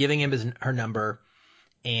she ends up giving him her number.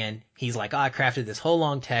 And he's like, I crafted this whole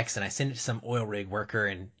long text and I sent it to some oil rig worker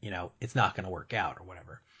and, it's not going to work out or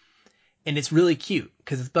whatever. And it's really cute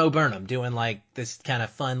because it's Bo Burnham doing like this kind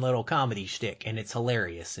of fun little comedy shtick, and it's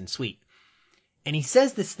hilarious and sweet. And he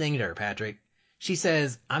says this thing to her, Patrick. She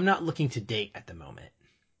says, I'm not looking to date at the moment.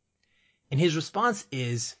 And his response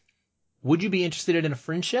is, would you be interested in a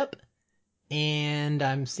friendship? And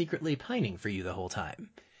I'm secretly pining for you the whole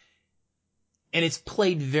time. And it's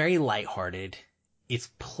played very lighthearted. It's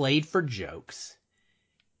played for jokes,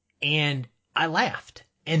 and I laughed.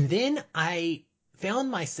 And then I found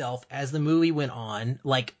myself as the movie went on,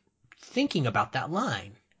 like thinking about that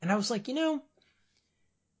line. And I was like,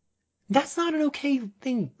 that's not an okay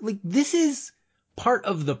thing. Like this is part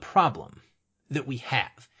of the problem that we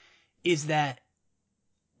have, is that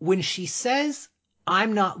when she says,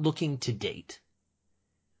 I'm not looking to date,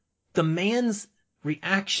 the man's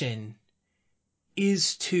reaction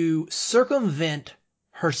is to circumvent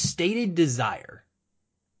her stated desire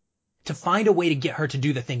to find a way to get her to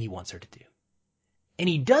do the thing he wants her to do. And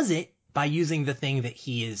he does it by using the thing that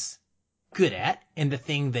he is good at and the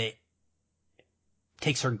thing that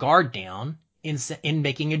takes her guard down in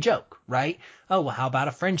making a joke, right? Oh, well, how about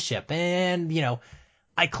a friendship? And,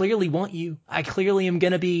 I clearly want you. I clearly am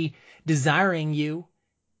going to be desiring you.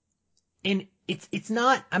 And it's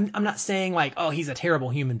not, I'm not saying like, oh, he's a terrible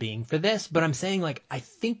human being for this, but I'm saying like, I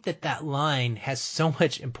think that line has so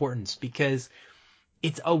much importance because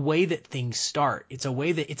it's a way that things start. It's a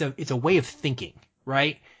way that it's a way of thinking,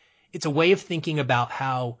 right? It's a way of thinking about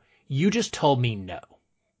how you just told me no.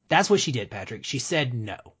 That's what she did, Patrick. She said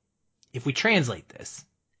no. If we translate this,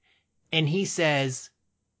 and he says,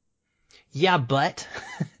 yeah, but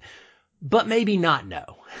maybe not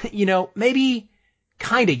no, maybe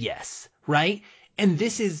kind of yes. Right? And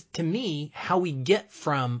this is, to me, how we get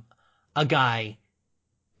from a guy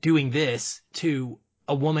doing this to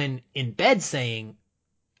a woman in bed saying,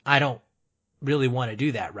 I don't really want to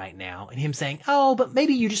do that right now. And him saying, oh, but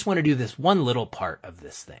maybe you just want to do this one little part of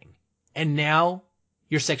this thing. And now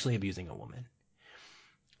you're sexually abusing a woman.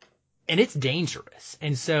 And it's dangerous.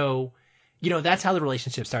 And so, that's how the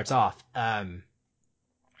relationship starts off. And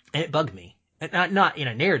it bugged me. Not in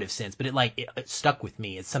a narrative sense, but it stuck with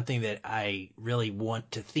me. It's something that I really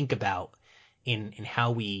want to think about in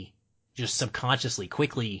how we just subconsciously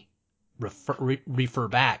quickly refer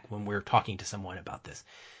back when we're talking to someone about this.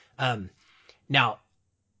 Now,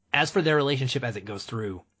 as for their relationship as it goes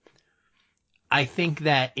through, I think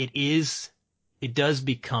that it does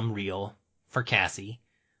become real for Cassie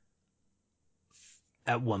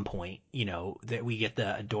at one point, that we get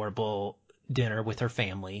the adorable dinner with her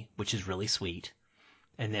family, which is really sweet.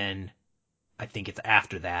 And then I think it's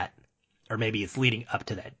after that, or maybe it's leading up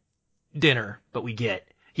to that dinner, but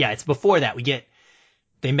it's before that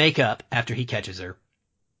they make up after he catches her,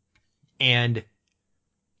 and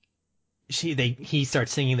he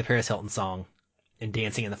starts singing the Paris Hilton song and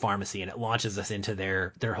dancing in the pharmacy, and it launches us into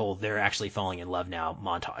their whole they're actually falling in love now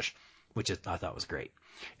montage, which I thought was great.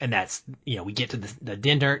 And that's, we get to the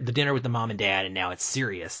dinner with the mom and dad, and now it's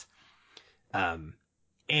serious.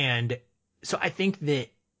 And so I think that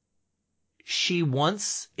she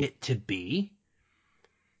wants it to be.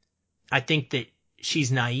 I think that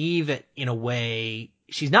she's naive in a way.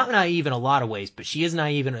 She's not naive in a lot of ways, but she is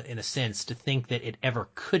naive in a sense to think that it ever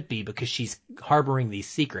could be, because she's harboring these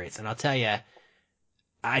secrets. And I'll tell you,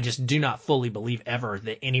 I just do not fully believe ever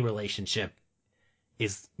that any relationship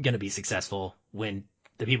is going to be successful when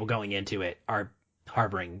the people going into it are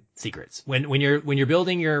harboring secrets. When you're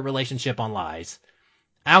building your relationship on lies,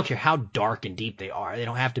 I don't care how dark and deep they are. They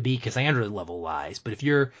don't have to be Cassandra level lies, but if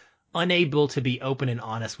you're unable to be open and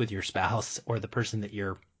honest with your spouse or the person that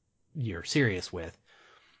you're serious with,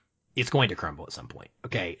 it's going to crumble at some point.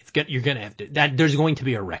 Okay. You're going to have to, there's going to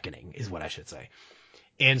be a reckoning is what I should say.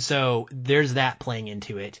 And so there's that playing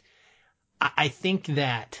into it. I think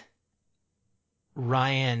that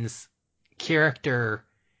Ryan's character,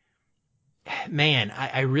 man,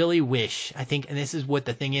 I really wish, I think, and this is what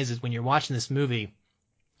the thing is when you're watching this movie,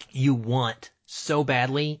 you want so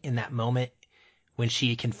badly in that moment when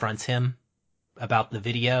she confronts him about the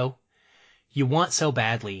video, you want so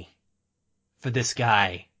badly for this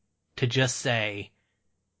guy to just say,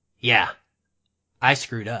 yeah, I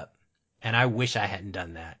screwed up and I wish I hadn't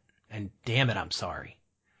done that. And damn it, I'm sorry.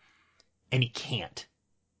 And he can't.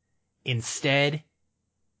 Instead,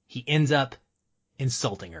 he ends up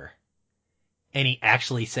insulting her. And he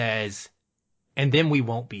actually says, and then we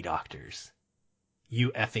won't be doctors.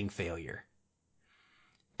 You effing failure.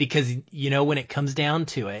 Because, when it comes down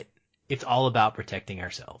to it, it's all about protecting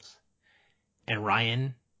ourselves. And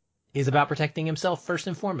Ryan is about protecting himself first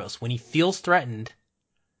and foremost. When he feels threatened,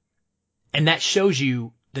 and that shows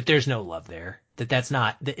you that there's no love there,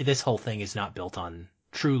 this whole thing is not built on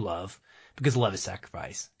true love, because love is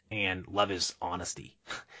sacrifice and love is honesty.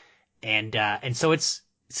 And so it's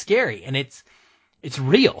scary and it's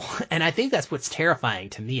real. And I think that's what's terrifying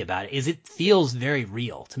to me about it, is it feels very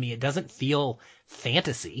real to me. It doesn't feel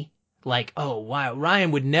fantasy. Like, oh, wow,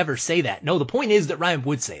 Ryan would never say that. No, the point is that Ryan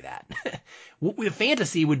would say that. The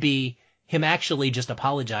fantasy would be him actually just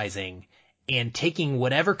apologizing and taking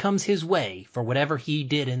whatever comes his way for whatever he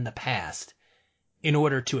did in the past in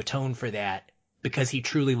order to atone for that, because he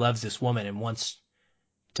truly loves this woman and wants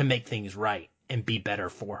to make things right and be better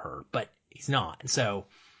for her. But he's not. And so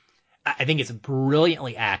I think it's a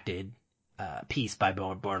brilliantly acted piece by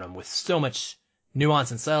Bo Burnham with so much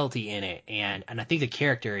nuance and subtlety in it, and I think the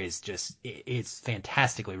character is just it's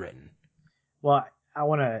fantastically written. Well, I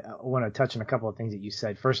want to touch on a couple of things that you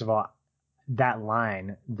said. First of all, that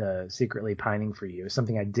line, the secretly pining for you, is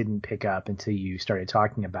something I didn't pick up until you started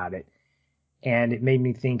talking about it, and it made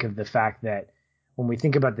me think of the fact that when we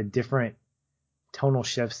think about the different tonal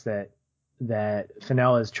shifts that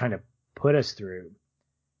Fennell is trying to put us through,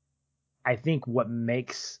 I think what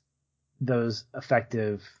makes those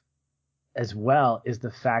effective as well is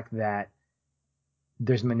the fact that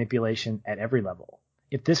there's manipulation at every level.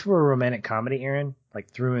 If this were a romantic comedy, Aaron, like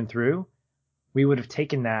through and through, we would have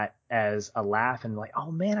taken that as a laugh and like,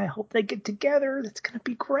 oh man, I hope they get together. That's going to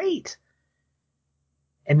be great.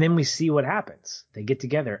 And then we see what happens. They get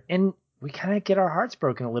together and we kind of get our hearts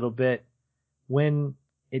broken a little bit when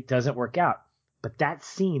it doesn't work out. But that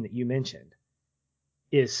scene that you mentioned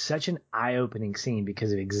is such an eye-opening scene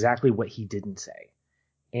because of exactly what he didn't say.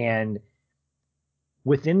 And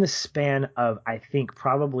within the span of, I think,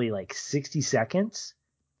 probably like 60 seconds,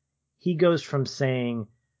 he goes from saying,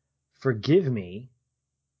 forgive me,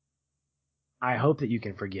 I hope that you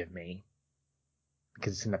can forgive me,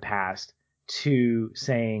 because it's in the past, to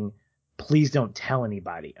saying, please don't tell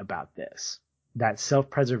anybody about this. That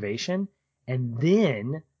self-preservation. And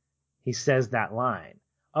then he says that line.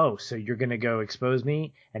 Oh, so you're going to go expose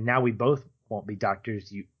me? And now we both won't be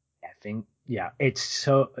doctors, you effing. Yeah, it's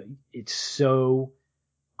so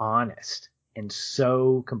honest and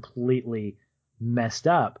so completely messed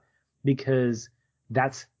up, because I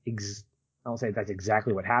don't say that's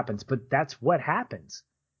exactly what happens, but that's what happens.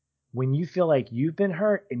 When you feel like you've been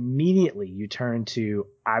hurt, immediately you turn to,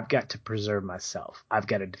 I've got to preserve myself. I've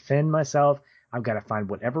got to defend myself. I've got to find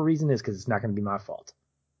whatever reason it is, because it's not going to be my fault.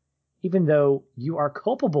 Even though you are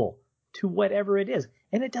culpable to whatever it is.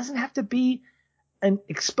 And it doesn't have to be an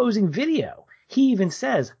exposing video. He even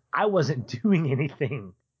says, I wasn't doing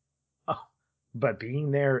anything. Oh, but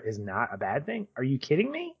being there is not a bad thing? Are you kidding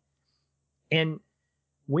me? And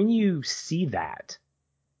when you see that,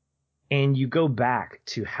 and you go back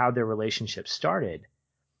to how their relationship started,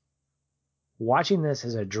 watching this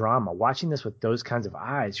as a drama, watching this with those kinds of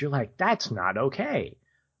eyes, you're like, that's not okay.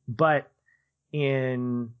 But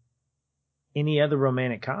in any other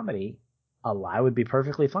romantic comedy, a lie would be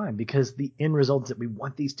perfectly fine, because the end result is that we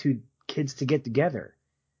want these two kids to get together.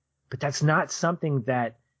 But that's not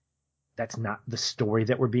that's not the story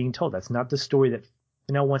that we're being told. That's not the story that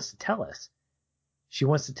Fennell wants to tell us. She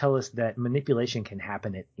wants to tell us that manipulation can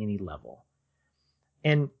happen at any level.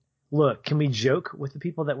 And look, can we joke with the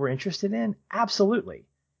people that we're interested in? Absolutely.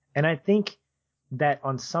 And I think that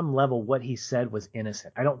on some level, what he said was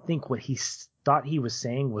innocent. I don't think what he thought he was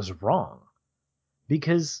saying was wrong.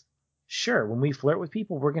 Because sure, when we flirt with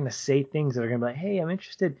people, we're going to say things that are going to be like, hey, I'm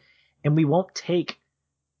interested. And we won't take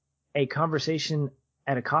a conversation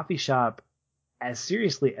at a coffee shop as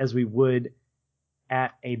seriously as we would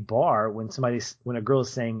at a bar when a girl is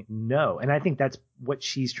saying no. And I think that's what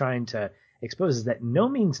she's trying to expose, is that no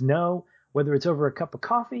means no, whether it's over a cup of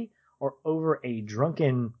coffee or over a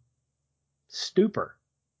drunken stupor.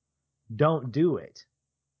 Don't do it.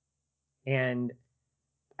 And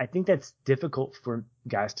I think that's difficult for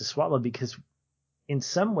guys to swallow, because in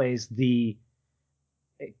some ways the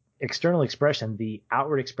external expression, the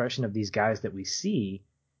outward expression of these guys that we see,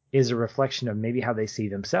 is a reflection of maybe how they see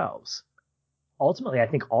themselves. Ultimately, I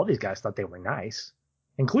think all these guys thought they were nice,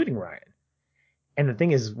 including Ryan. And the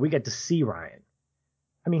thing is, we get to see Ryan.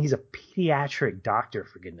 I mean, he's a pediatric doctor,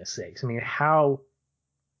 for goodness sakes. I mean, how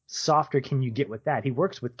softer can you get with that? He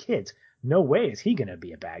works with kids. No way is he going to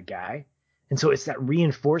be a bad guy. And so it's that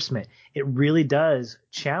reinforcement. It really does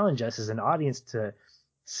challenge us as an audience to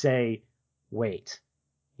say, wait,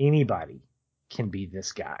 anybody can be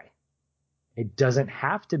this guy. It doesn't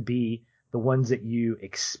have to be the ones that you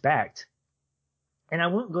expect. And I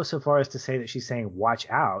won't go so far as to say that she's saying, watch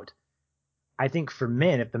out. I think for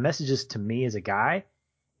men, if the message is to me as a guy,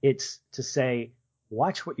 it's to say,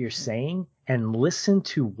 watch what you're saying and listen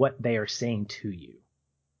to what they are saying to you.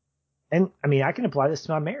 And I mean, I can apply this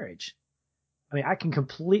to my marriage. I mean, I can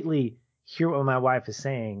completely hear what my wife is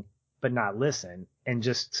saying, but not listen, and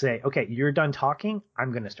just say, okay, you're done talking.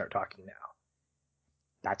 I'm going to start talking now.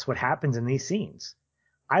 That's what happens in these scenes.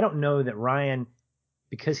 I don't know that Ryan,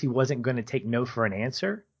 because he wasn't going to take no for an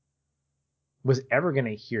answer, was ever going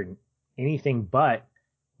to hear anything but,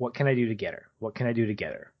 what can I do to get her? What can I do to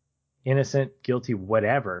get her? Innocent, guilty,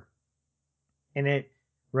 whatever. And it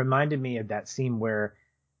reminded me of that scene where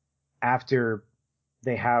after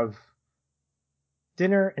they have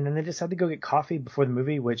dinner and then they decide to go get coffee before the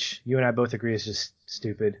movie, which you and I both agree is just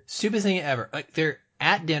stupid. Stupidest thing ever. Like, they're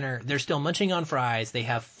at dinner, they're still munching on fries, they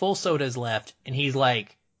have full sodas left, and he's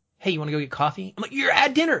like, hey, you want to go get coffee? I'm like, you're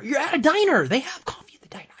at dinner. You're at a diner. They have coffee at the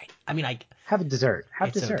diner. I mean, have a dessert. Have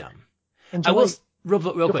it's dessert. So dumb. Enjoy. I will,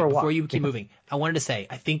 real quick, before you keep moving, I wanted to say,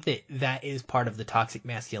 I think that is part of the toxic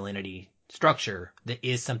masculinity structure that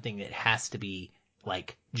is something that has to be,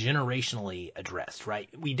 like, generationally addressed, right?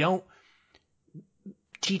 We don't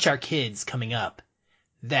teach our kids coming up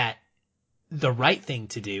that the right thing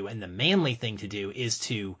to do and the manly thing to do is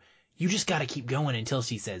to, you just got to keep going until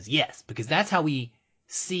she says yes, because that's how we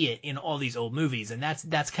see it in all these old movies. And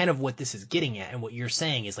that's kind of what this is getting at. And what you're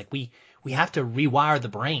saying is, like, we have to rewire the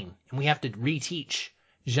brain, and we have to reteach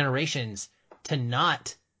generations to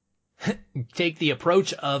not take the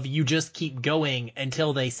approach of you just keep going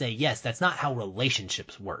until they say yes. That's not how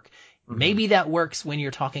relationships work. Mm-hmm. Maybe that works when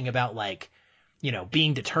you're talking about, like, you know,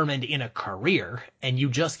 being determined in a career and you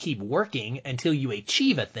just keep working until you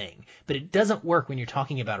achieve a thing. But it doesn't work when you're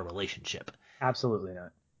talking about a relationship. Absolutely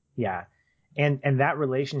not. Yeah. And that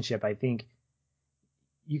relationship, I think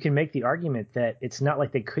you can make the argument that it's not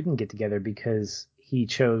like they couldn't get together because he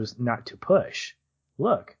chose not to push.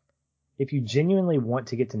 Look, if you genuinely want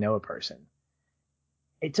to get to know a person,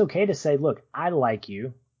 it's okay to say, look, I like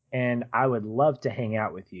you and I would love to hang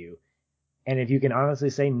out with you. And if you can honestly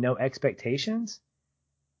say no expectations,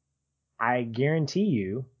 I guarantee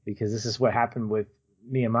you, because this is what happened with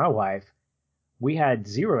me and my wife, we had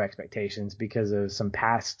zero expectations because of some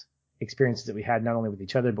past experiences that we had, not only with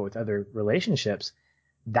each other, but with other relationships.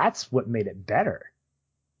 That's what made it better,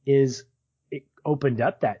 is it opened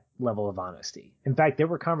up that level of honesty. In fact, there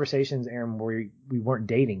were conversations, Aaron, where we weren't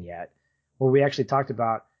dating yet, where we actually talked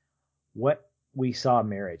about what we saw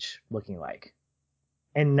marriage looking like,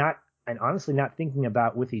 and honestly not thinking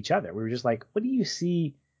about with each other. We were just like, what do you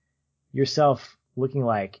see yourself looking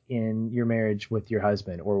like in your marriage with your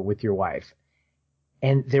husband or with your wife?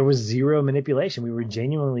 And there was zero manipulation. We were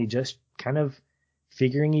genuinely just kind of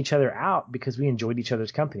figuring each other out because we enjoyed each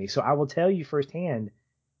other's company. So I will tell you firsthand,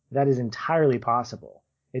 that is entirely possible.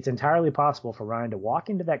 It's entirely possible for Ryan to walk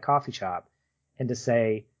into that coffee shop and to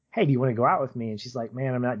say, hey, do you want to go out with me? And she's like,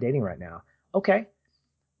 man, I'm not dating right now. Okay.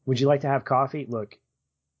 Would you like to have coffee? Look,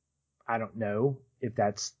 I don't know if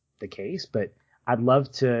that's the case, but I'd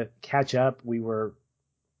love to catch up. We were,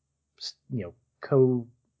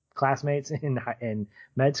 co-classmates in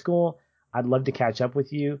med school. I'd love to catch up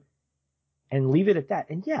with you, and leave it at that.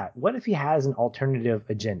 And yeah, what if he has an alternative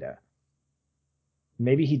agenda?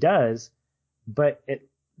 Maybe he does, but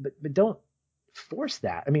don't force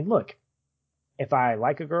that. I mean, look, if I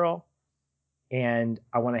like a girl and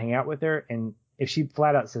I want to hang out with her, and if she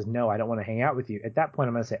flat out says, no, I don't want to hang out with you, at that point,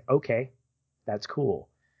 I'm going to say, okay, that's cool.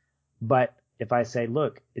 But if I say,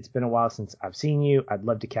 look, it's been a while since I've seen you, I'd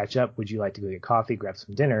love to catch up. Would you like to go get coffee, grab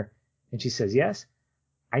some dinner? And she says, yes.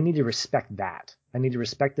 I need to respect that. I need to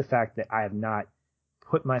respect the fact that I have not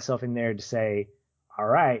put myself in there to say, all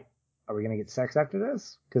right, are we going to get sex after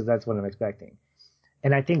this? Because that's what I'm expecting.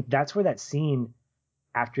 And I think that's where that scene,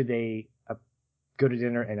 after they go to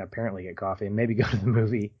dinner and apparently get coffee and maybe go to the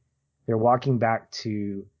movie, they're walking back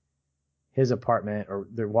to his apartment, or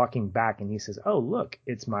they're walking back and he says, oh, look,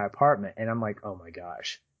 it's my apartment. And I'm like, oh my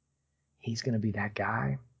gosh, he's going to be that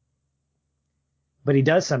guy. But he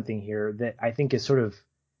does something here that I think is sort of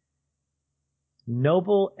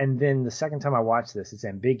noble. And then the second time I watch this, it's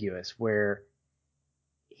ambiguous, where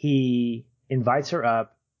he invites her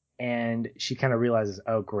up and she kind of realizes,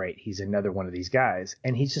 oh, great, he's another one of these guys.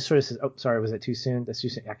 And he just sort of says, oh, sorry, was that too soon? That's too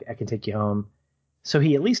soon. I can take you home. So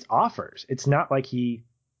he at least offers. It's not like he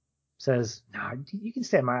says, no, you can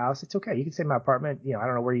stay at my house. It's okay. You can stay in my apartment. I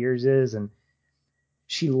don't know where yours is. And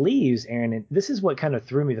she leaves, Aaron. And this is what kind of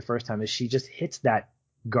threw me the first time, is she just hits that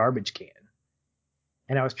garbage can.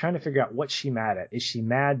 And I was trying to figure out what she's mad at. Is she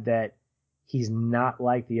mad that he's not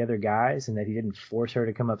like the other guys and that he didn't force her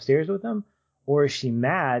to come upstairs with him? Or is she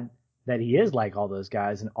mad that he is like all those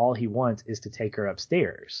guys and all he wants is to take her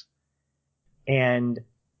upstairs? And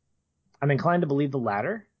I'm inclined to believe the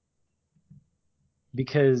latter,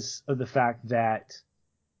 because of the fact that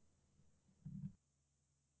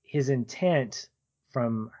his intent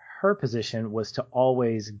from her position was to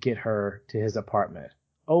always get her to his apartment.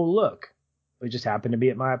 Oh, look, we just happened to be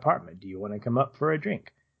at my apartment. Do you want to come up for a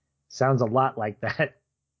drink? Sounds a lot like that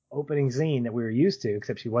opening scene that we were used to,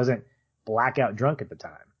 except she wasn't blackout drunk at the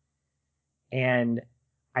time. And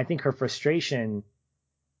I think her frustration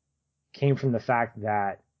came from the fact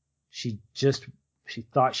that she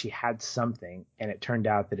thought she had something, and it turned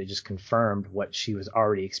out that it just confirmed what she was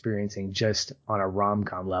already experiencing, just on a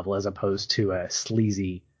rom-com level as opposed to a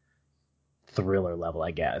sleazy thriller level,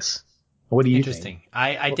 I guess. What do you think? Interesting.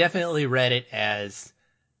 I definitely read it as,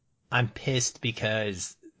 I'm pissed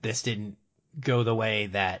because this didn't go the way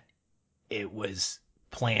that it was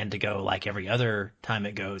planned to go, like every other time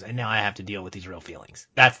it goes, and now I have to deal with these real feelings.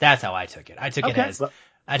 That's how I took it. I took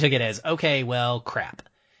it as, okay, well, crap.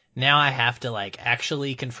 Now I have to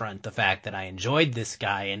actually confront the fact that I enjoyed this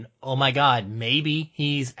guy, and oh my God, maybe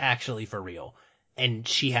he's actually for real. And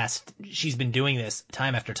she's been doing this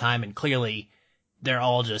time after time, and clearly they're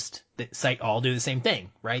all all do the same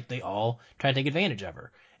thing, right? They all try to take advantage of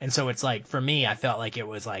her. And so it's like, for me, I felt like it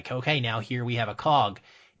was like, okay, now here we have a cog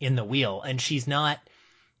in the wheel, and she's not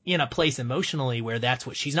in a place emotionally where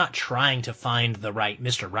she's not trying to find the right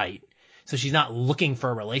Mr. Right. So she's not looking for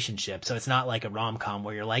a relationship. So it's not like a rom-com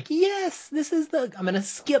where you're like, yes, I'm going to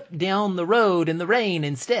skip down the road in the rain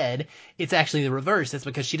instead. It's actually the reverse. It's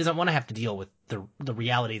because she doesn't want to have to deal with the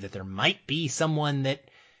reality that there might be someone that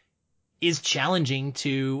is challenging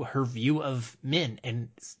to her view of men and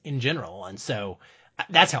in general. And so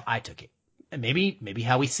that's how I took it. And maybe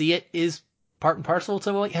how we see it is part and parcel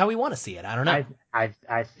to how we want to see it. I don't know.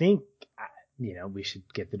 I think, we should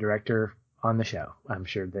get the director on the show. I'm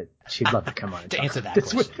sure that she'd love to come on and to answer that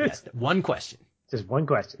question. Yes, one question. Just one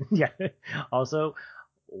question. Yeah. Also,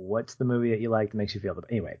 what's the movie that you like that makes you feel the,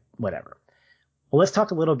 anyway, whatever. Well, let's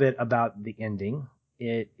talk a little bit about the ending.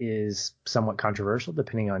 It is somewhat controversial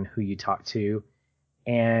depending on who you talk to.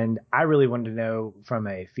 And I really wanted to know from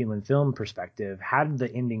a feeling film perspective, how did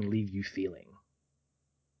the ending leave you feeling?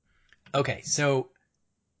 Okay, so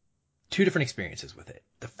 2 different experiences with it.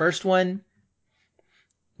 The first one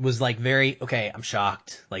was like very, okay, I'm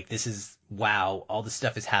shocked. Like, this is, wow, all this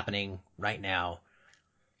stuff is happening right now.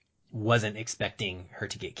 Wasn't expecting her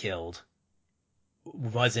to get killed.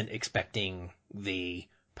 Wasn't expecting the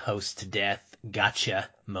post-death gotcha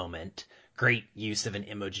moment. Great use of an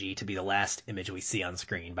emoji to be the last image we see on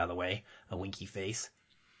screen, by the way. A winky face.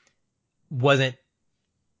 Wasn't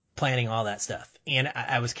planning all that stuff. And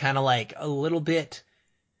I was kind of like a little bit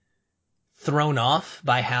thrown off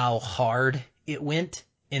by how hard it went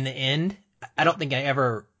in the end. I don't think I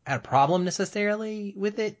ever had a problem necessarily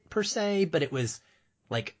with it per se, but it was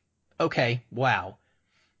like, okay, wow.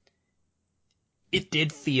 It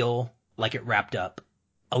did feel like it wrapped up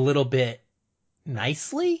a little bit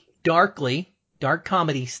nicely, darkly, dark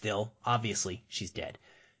comedy still. Obviously, she's dead.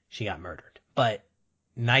 She got murdered, but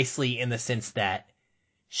nicely in the sense that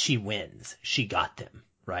she wins. She got them,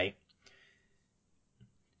 right?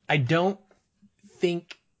 I don't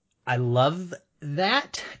think I love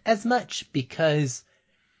that as much because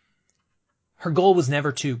her goal was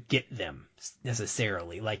never to get them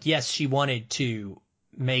necessarily. Like, yes, she wanted to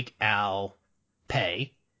make Al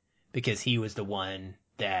pay because he was the one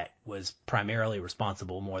that was primarily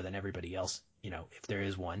responsible more than everybody else, if there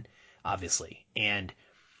is one, obviously. And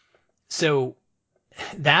so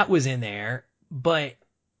that was in there. But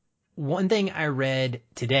one thing I read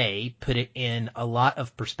today put it in a lot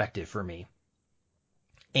of perspective for me.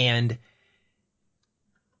 And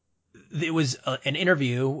it was an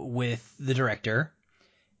interview with the director,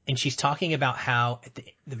 and she's talking about how at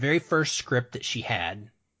the very first script that she had,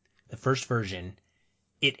 the first version,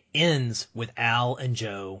 it ends with Al and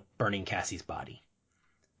Joe burning Cassie's body.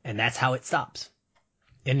 And that's how it stops.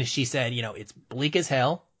 And she said, it's bleak as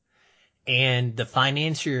hell. And the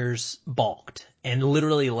financiers balked and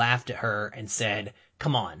literally laughed at her and said,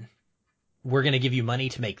 come on, we're going to give you money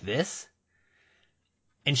to make this?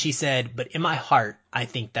 And she said, but in my heart, I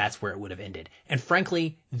think that's where it would have ended. And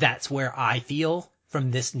frankly, that's where I feel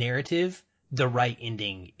from this narrative, the right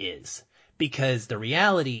ending is. Because the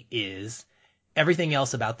reality is everything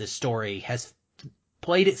else about this story has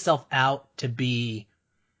played itself out to be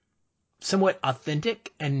somewhat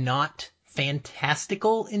authentic and not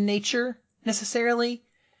fantastical in nature necessarily.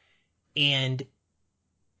 And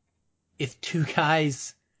if 2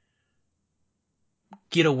 guys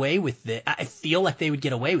get away with it, I feel like they would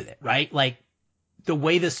get away with it, right? Like, the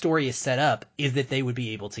way the story is set up is that they would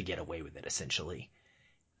be able to get away with it, essentially.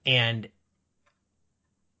 And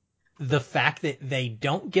the fact that they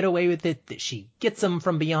don't get away with it, that she gets them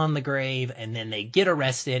from beyond the grave, and then they get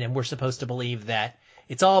arrested, and we're supposed to believe that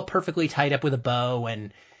it's all perfectly tied up with a bow,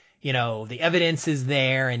 and, the evidence is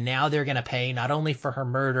there, and now they're going to pay not only for her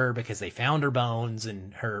murder because they found her bones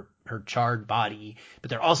and her charred body, but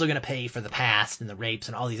they're also going to pay for the past and the rapes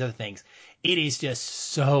and all these other things. It is just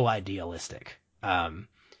so idealistic.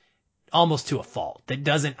 Almost to a fault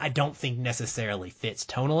that I don't think necessarily fits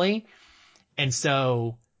tonally. And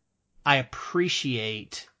so I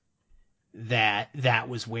appreciate that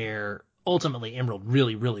was where ultimately Emerald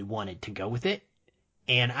really, really wanted to go with it.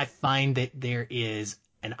 And I find that there is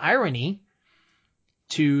an irony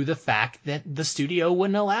to the fact that the studio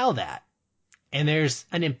wouldn't allow that. And there's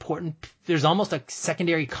almost a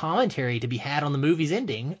secondary commentary to be had on the movie's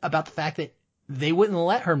ending about the fact that they wouldn't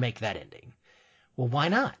let her make that ending. Well, why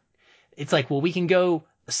not? It's like, well, we can go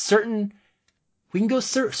so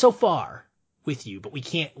far with you, but we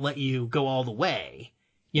can't let you go all the way.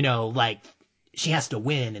 Like, she has to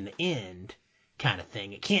win in the end kind of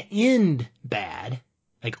thing. It can't end bad.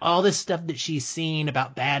 Like, all this stuff that she's seen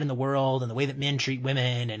about bad in the world and the way that men treat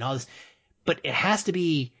women and all this, but it has to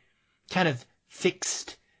be kind of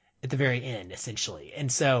fixed at the very end, essentially.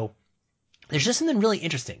 And so there's just something really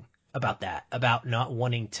interesting about that, about not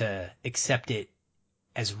wanting to accept it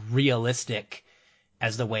as realistic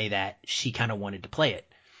as the way that she kind of wanted to play it.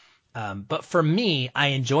 But for me, I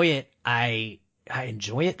enjoy it. I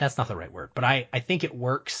enjoy it. That's not the right word, but I think it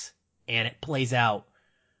works and it plays out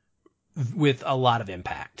with a lot of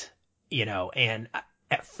impact, and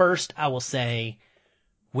at first I will say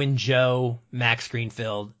when Max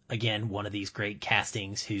Greenfield, again, one of these great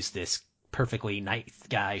castings, who's this perfectly nice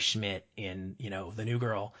guy Schmidt in, The New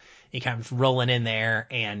Girl, he kind of rolling in there,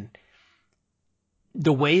 and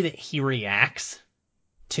the way that he reacts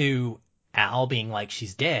to Al being like,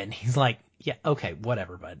 she's dead, he's like, yeah, okay,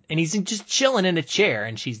 whatever, bud. And he's just chilling in a chair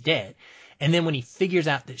and she's dead. And then when he figures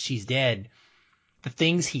out that she's dead, the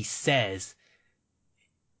things he says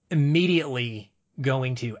immediately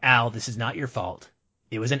going to, Al, this is not your fault.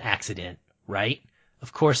 It was an accident, right?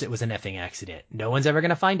 Of course it was an effing accident. No one's ever going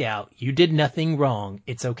to find out. You did nothing wrong.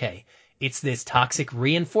 It's okay. It's this toxic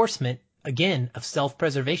reinforcement, again, of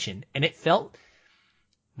self-preservation. And it felt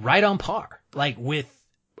right on par, like with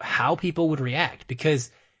how people would react.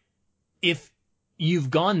 Because if you've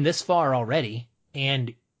gone this far already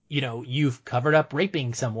and, you know, you've covered up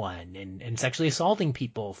raping someone and sexually assaulting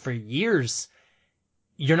people for years,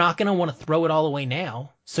 you're not going to want to throw it all away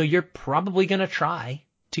now. So you're probably going to try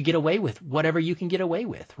to get away with whatever you can get away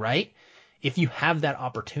with, right? If you have that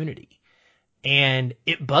opportunity. And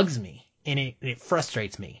it bugs me and it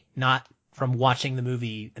frustrates me, not from watching the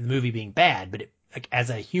movie and the movie being bad, but like, as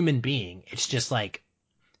a human being, it's just like,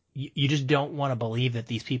 you just don't want to believe that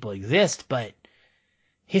these people exist, but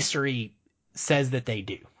history says that they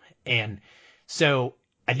do. And so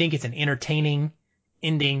I think it's an entertaining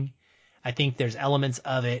ending. I think there's elements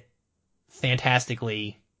of it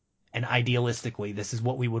fantastically and idealistically. This is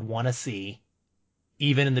what we would want to see.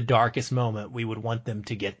 Even in the darkest moment, we would want them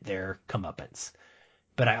to get their comeuppance.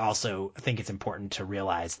 But I also think it's important to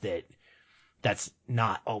realize that that's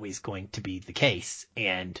not always going to be the case.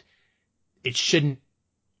 And it shouldn't,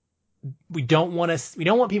 we don't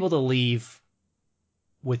want people to leave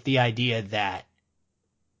with the idea that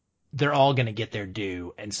they're all going to get their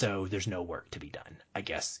due. And so there's no work to be done, I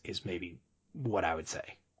guess, is maybe what I would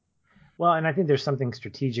say. Well, and I think there's something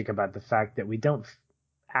strategic about the fact that we don't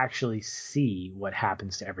actually see what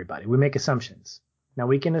happens to everybody. We make assumptions. Now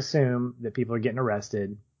we can assume that people are getting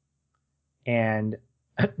arrested and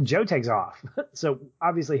Joe takes off. So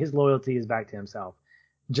obviously his loyalty is back to himself.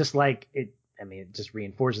 Just like it just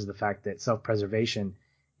reinforces the fact that self-preservation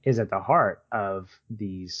is at the heart of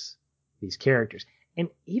these characters. And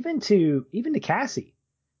even to Cassie,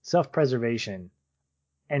 self-preservation,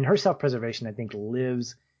 and her self-preservation, I think,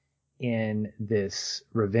 lives in this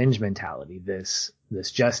revenge mentality, this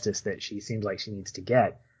justice that she seems like she needs to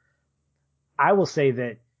get. I will say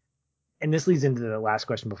that, and this leads into the last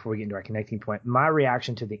question before we get into our connecting point, my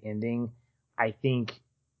reaction to the ending, I think,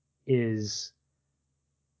 is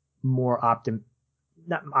more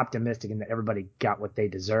not optimistic in that everybody got what they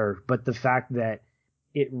deserved, but the fact that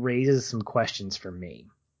it raises some questions for me.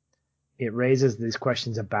 It raises these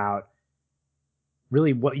questions about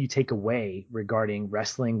really what you take away regarding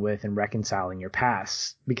wrestling with and reconciling your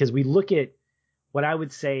past. Because we look at what I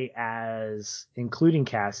would say as, including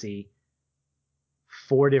Cassie,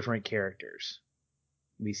 4 different characters.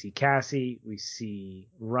 We see Cassie, we see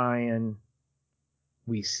Ryan,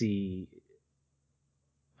 we see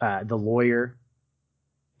the lawyer,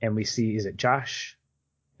 and we see, is it Josh?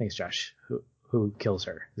 I think it's Josh who kills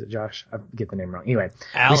her. Is it Josh? I get the name wrong. Anyway,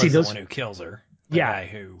 Al is the one who kills her. Yeah.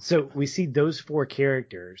 So we see those 4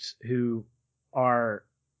 characters who are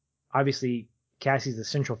obviously Cassie's the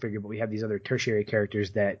central figure, but we have these other tertiary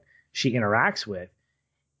characters that she interacts with.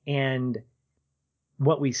 And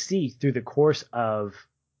what we see through the course of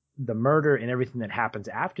the murder and everything that happens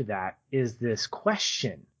after that is this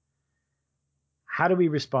question. How do we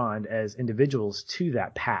respond as individuals to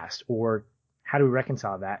that past, or how do we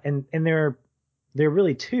reconcile that? And there are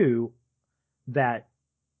really 2 that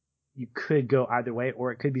you could go either way,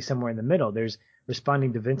 or it could be somewhere in the middle. There's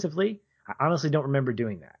responding defensively. I honestly don't remember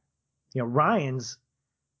doing that. You know, Ryan's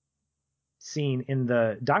scene in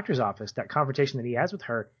the doctor's office, that confrontation that he has with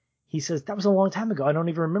her, he says, that was a long time ago. I don't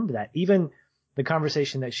even remember that. Even the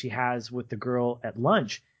conversation that she has with the girl at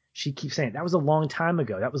lunch, she keeps saying, that was a long time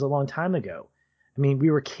ago. That was a long time ago. I mean,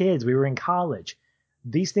 we were kids. We were in college.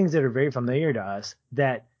 These things that are very familiar to us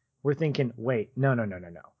that we're thinking, wait, no.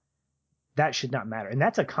 That should not matter. And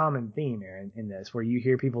that's a common theme, Aaron, in this, where you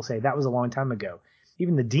hear people say that was a long time ago.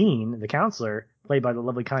 Even the dean, the counselor, played by the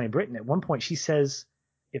lovely Connie Britton, at one point she says,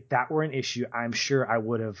 if that were an issue, I'm sure I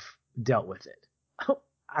would have dealt with it.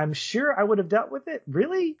 I'm sure I would have dealt with it?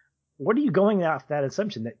 Really? What are you going off that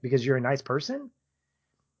assumption? That because you're a nice person?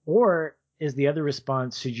 Or is the other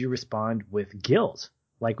response, should you respond with guilt,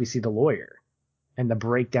 like we see the lawyer and the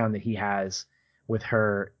breakdown that he has with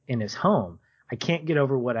her in his home? I can't get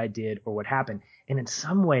over what I did or what happened. And in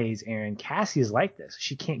some ways, Aaron, Cassie is like this.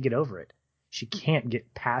 She can't get over it. She can't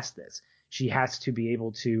get past this. She has to be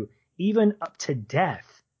able to, even up to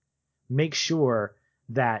death, make sure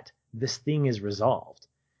that this thing is resolved.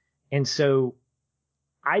 And so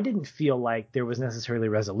I didn't feel like there was necessarily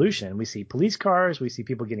resolution. We see police cars, we see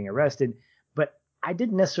people getting arrested, but I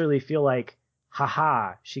didn't necessarily feel like,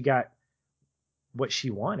 haha, she got what she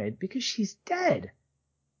wanted, because she's dead.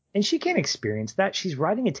 And she can't experience that. She's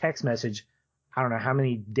writing a text message, I don't know how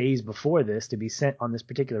many days before this, to be sent at this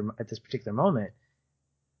particular moment.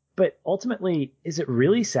 But ultimately, is it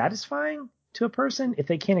really satisfying to a person if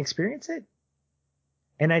they can't experience it?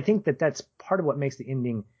 And I think that that's part of what makes the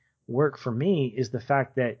ending work for me, is the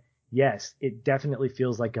fact that, yes, it definitely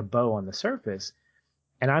feels like a bow on the surface.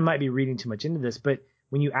 And I might be reading too much into this, but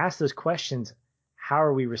when you ask those questions, how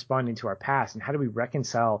are we responding to our past, and how do we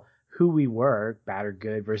reconcile who we were, bad or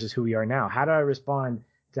good, versus who we are now? How do I respond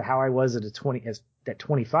to how I was at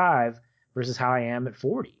 25 versus how I am at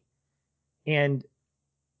 40? And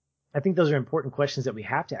I think those are important questions that we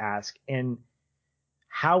have to ask, and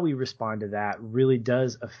how we respond to that really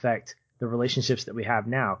does affect the relationships that we have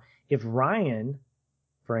now. If Ryan,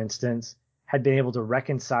 for instance, had been able to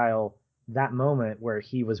reconcile that moment where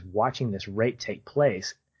he was watching this rape take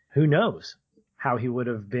place, who knows how he would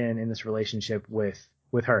have been in this relationship with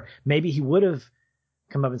her. Maybe he would have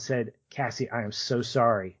come up and said, Cassie, I am so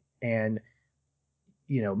sorry. And,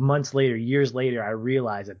 months later, years later, I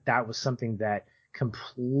realized that was something that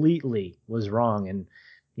completely was wrong. And,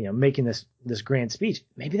 making this grand speech,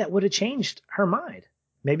 maybe that would have changed her mind.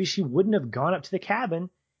 Maybe she wouldn't have gone up to the cabin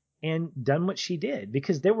and done what she did,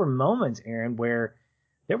 because there were moments, Aaron, where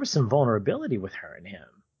there was some vulnerability with her and him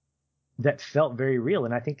that felt very real.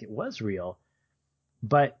 And I think it was real,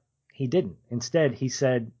 but he didn't. Instead, he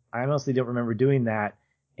said, I honestly don't remember doing that.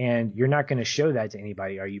 And you're not going to show that to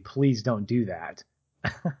anybody, are you? Please don't do that.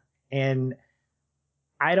 And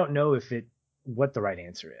I don't know what the right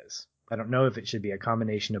answer is. I don't know if it should be a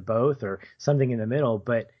combination of both or something in the middle,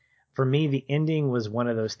 but for me, the ending was one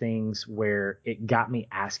of those things where it got me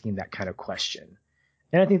asking that kind of question.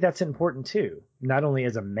 And I think that's important too, not only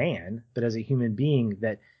as a man, but as a human being,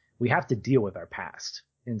 that we have to deal with our past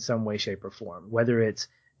in some way, shape, or form, whether it's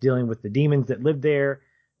dealing with the demons that lived there,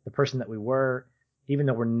 the person that we were, even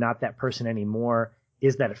though we're not that person anymore,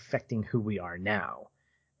 is that affecting who we are now?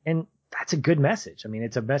 And that's a good message. I mean,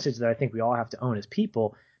 it's a message that I think we all have to own as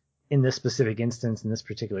people. In this specific instance, in this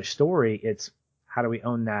particular story, it's how do we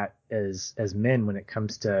own that as men when it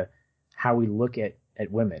comes to how we look at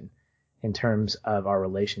women in terms of our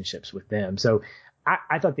relationships with them. So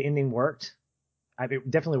I thought the ending worked. It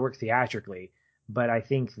definitely worked theatrically, but I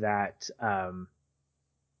think that I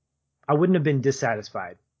wouldn't have been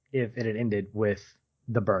dissatisfied if it had ended with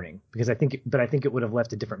the burning, because I think it would have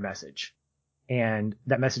left a different message. And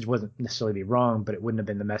that message wasn't necessarily wrong, but it wouldn't have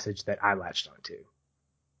been the message that I latched onto.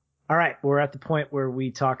 All right, we're at the point where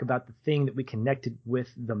we talk about the thing that we connected with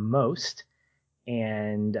the most.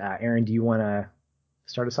 And Aaron, do you want to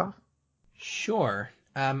start us off? Sure.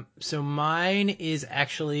 So mine is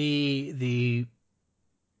actually the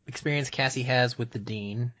experience Cassie has with the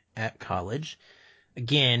dean at college.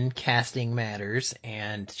 Again, casting matters,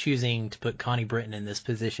 and choosing to put Connie Britton in this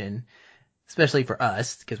position, especially for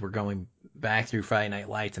us, because we're going back through Friday Night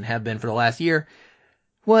Lights and have been for the last year,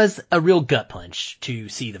 was a real gut punch to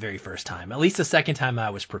see the very first time. At least the second time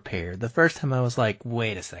I was prepared. The first time I was like,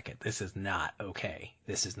 wait a second, this is not okay.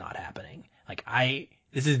 This is not happening.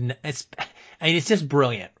 It's just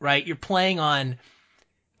brilliant, right? You're playing on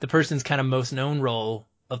the person's kind of most known role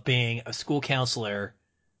of being a school counselor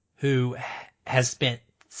who has spent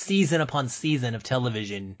season upon season of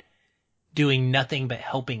television doing nothing but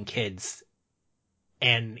helping kids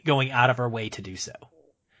and going out of her way to do so.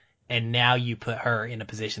 And now you put her in a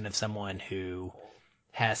position of someone who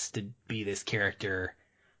has to be this character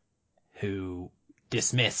who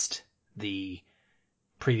dismissed the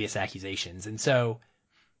previous accusations. And so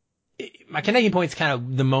my connecting point is kind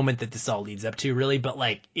of the moment that this all leads up to, really. But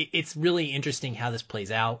it's really interesting how this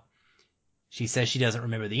plays out. She says she doesn't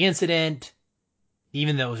remember the incident,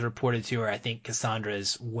 even though it was reported to her. I think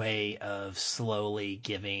Cassandra's way of slowly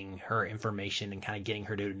giving her information and kind of getting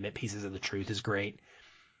her to admit pieces of the truth is great.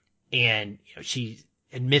 And she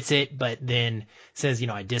admits it, but then says,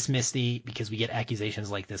 I dismiss because we get accusations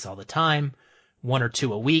like this all the time, 1 or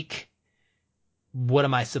 2 a week. What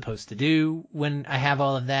am I supposed to do when I have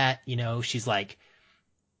all of that? She's like,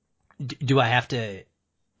 do I have to,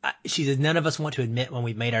 she says, none of us want to admit when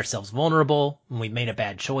we've made ourselves vulnerable, when we've made a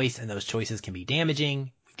bad choice, and those choices can be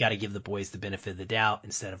damaging. We've got to give the boys the benefit of the doubt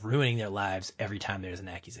instead of ruining their lives every time there's an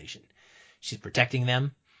accusation. She's protecting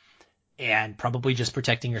them. And probably just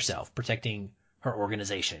protecting herself, protecting her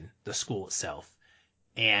organization, the school itself.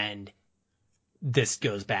 And this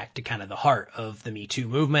goes back to kind of the heart of the Me Too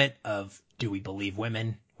movement of, do we believe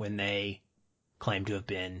women when they claim to have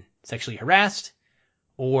been sexually harassed?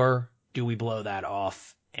 Or do we blow that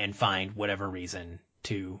off and find whatever reason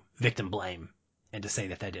to victim blame and to say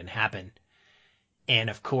that didn't happen?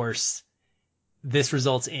 And of course, this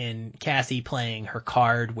results in Cassie playing her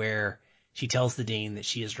card where she tells the dean that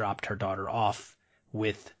she has dropped her daughter off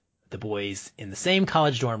with the boys in the same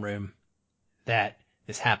college dorm room that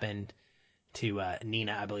this happened to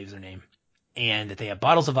Nina, I believe is her name, and that they have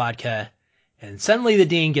bottles of vodka. And suddenly the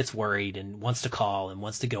dean gets worried and wants to call and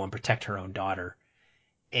wants to go and protect her own daughter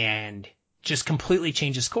and just completely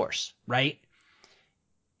changes course, right?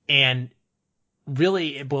 And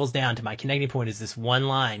really it boils down to my connecting point is this one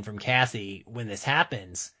line from Cassie when this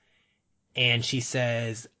happens. And she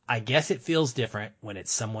says, I guess it feels different when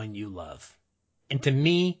it's someone you love. And to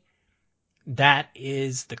me, that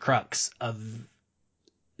is the crux of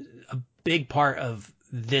a big part of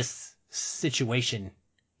this situation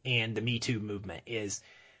and the Me Too movement is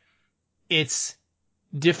it's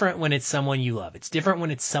different when it's someone you love. It's different when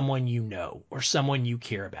it's someone you know or someone you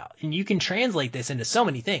care about. And you can translate this into so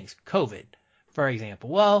many things. COVID, for example.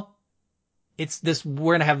 Well, it's this,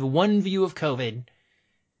 we're going to have one view of COVID.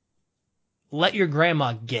 Let your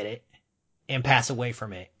grandma get it and pass away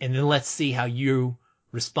from it. And then let's see how you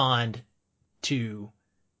respond to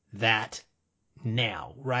that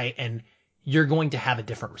now, right? And you're going to have a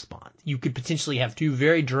different response. You could potentially have two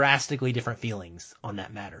very drastically different feelings on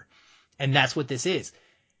that matter. And that's what this is.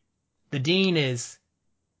 The dean is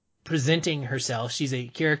presenting herself. She's a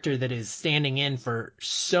character that is standing in for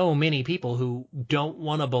so many people who don't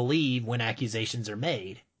want to believe when accusations are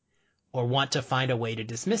made or want to find a way to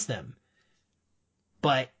dismiss them.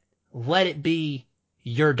 But let it be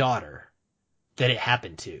your daughter that it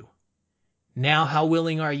happened to. Now, how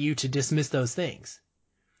willing are you to dismiss those things?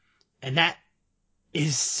 And that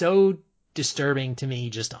is so disturbing to me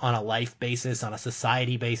just on a life basis, on a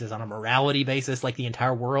society basis, on a morality basis, like the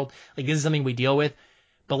entire world. Like this is something we deal with,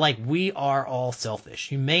 but like we are all selfish.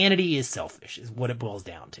 Humanity is selfish is what it boils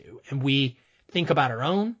down to. And we think about our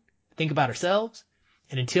own, think about ourselves.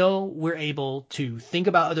 And until we're able to think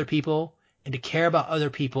about other people and to care about other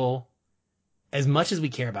people as much as we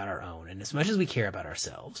care about our own and as much as we care about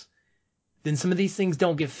ourselves, then some of these things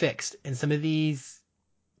don't get fixed and some of these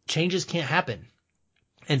changes can't happen.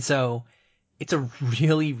 And so it's a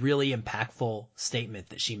really, really impactful statement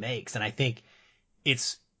that she makes. And I think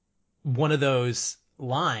it's one of those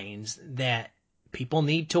lines that people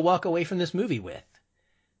need to walk away from this movie with.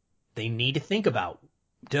 They need to think about,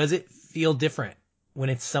 does it feel different when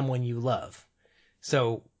it's someone you love?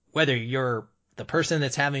 So whether you're the person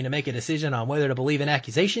that's having to make a decision on whether to believe an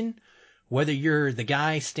accusation, whether you're the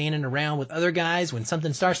guy standing around with other guys when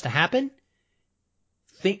something starts to happen,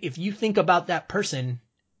 if you think about that person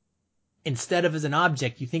instead of as an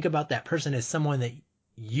object, you think about that person as someone that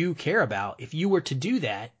you care about. If you were to do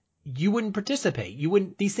that, you wouldn't participate.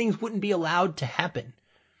 These things wouldn't be allowed to happen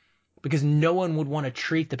because no one would want to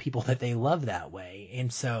treat the people that they love that way.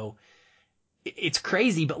 And so it's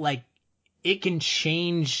crazy, but like it can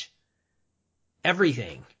change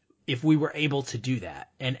everything if we were able to do that.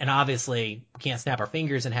 And obviously we can't snap our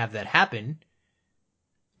fingers and have that happen,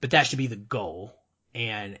 but that should be the goal.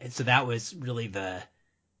 And so that was really the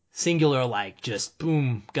singular, like just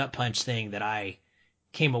boom, gut punch thing that I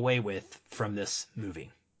came away with from this movie.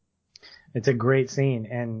 It's a great scene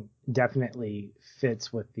and definitely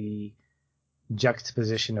fits with the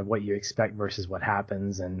juxtaposition of what you expect versus what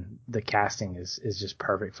happens. And the casting is just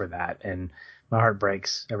perfect for that. And my heart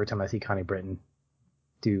breaks every time I see Connie Britton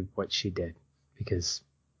do what she did because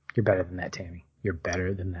you're better than that, Tammy. You're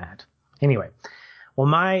better than that. Anyway. Well,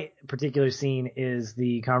 my particular scene is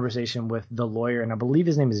the conversation with the lawyer, and I believe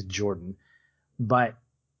his name is Jordan, but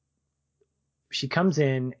she comes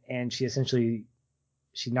in and she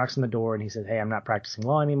knocks on the door and he says, hey, I'm not practicing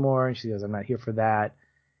law anymore. And she goes, I'm not here for that.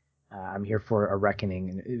 I'm here for a reckoning.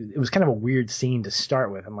 And it was kind of a weird scene to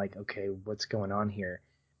start with. I'm like, okay, what's going on here?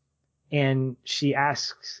 And she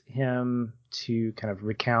asks him to kind of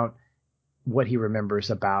recount what he remembers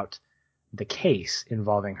about the case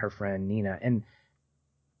involving her friend Nina. And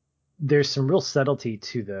there's some real subtlety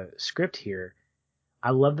to the script here. I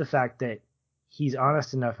love the fact that he's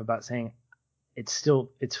honest enough about saying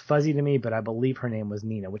it's fuzzy to me, but I believe her name was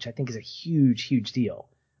Nina, which I think is a huge, huge deal.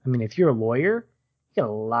 I mean, if you're a lawyer, you got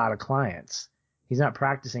a lot of clients. He's not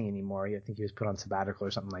practicing anymore. I think he was put on sabbatical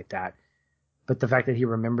or something like that. But the fact that he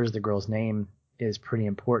remembers the girl's name is pretty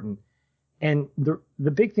important. And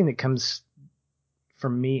the big thing that comes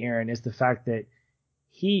from me, Aaron, is the fact that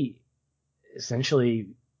he essentially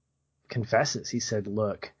confesses. He said,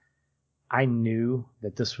 look, I knew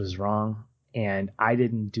that this was wrong and I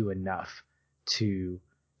didn't do enough to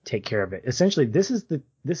take care of it. Essentially, this is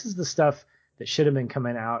the stuff that should have been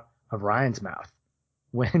coming out of Ryan's mouth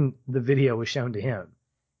when the video was shown to him.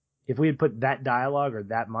 if we had put that dialogue or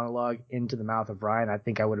that monologue into the mouth of Ryan, I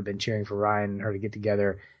think I would have been cheering for Ryan and her to get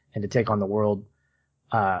together and to take on the world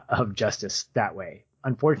of justice that way.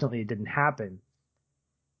 Unfortunately, it didn't happen.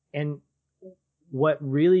 And what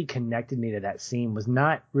really connected me to that scene was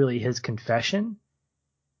not really his confession,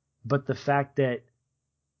 but the fact that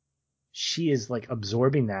she is like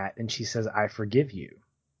absorbing that and she says, I forgive you.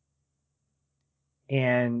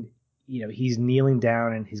 And, you know, he's kneeling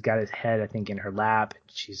down and he's got his head, I think, in her lap.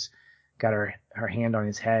 She's got her hand on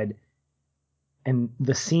his head. And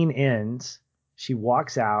the scene ends. She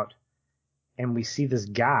walks out and we see this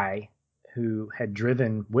guy who had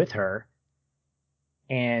driven with her.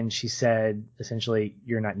 And she said, essentially,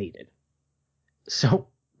 you're not needed. So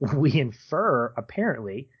we infer,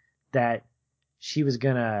 apparently, that she was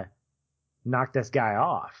going to knock this guy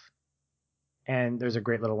off. And there's a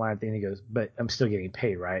great little line at the end. He goes, but I'm still getting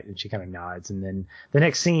paid, right? And she kind of nods. And then the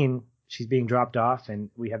next scene, she's being dropped off and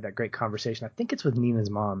we have that great conversation. I think it's with Nina's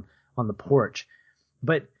mom on the porch.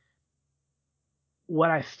 But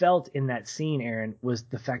what I felt in that scene, Aaron, was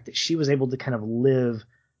the fact that she was able to kind of live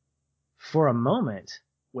for a moment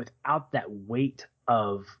without that weight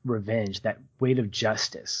of revenge, that weight of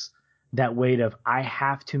justice, that weight of, I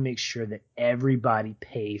have to make sure that everybody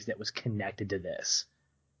pays that was connected to this.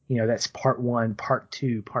 You know, that's part 1, part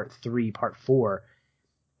 2, part 3, part 4.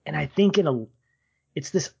 And I think it's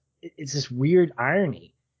this weird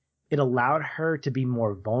irony. It allowed her to be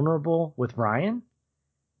more vulnerable with Ryan,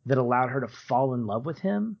 that allowed her to fall in love with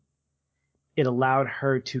him. It allowed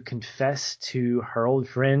her to confess to her old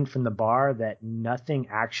friend from the bar that nothing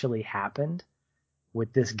actually happened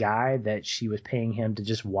with this guy, that she was paying him to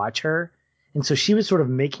just watch her. And so she was sort of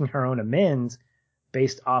making her own amends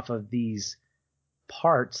based off of these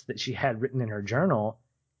parts that she had written in her journal.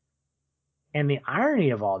 And the irony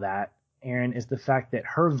of all that, Aaron, is the fact that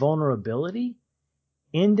her vulnerability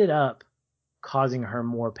ended up causing her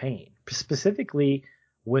more pain, specifically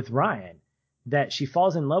with Ryan, that she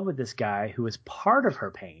falls in love with this guy who is part of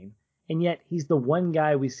her pain, and yet he's the one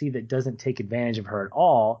guy we see that doesn't take advantage of her at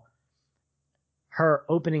all. Her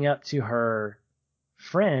opening up to her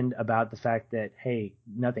friend about the fact that, hey,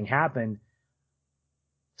 nothing happened,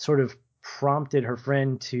 sort of prompted her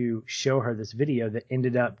friend to show her this video that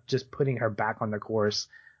ended up just putting her back on the course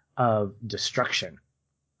of destruction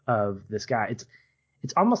of this guy.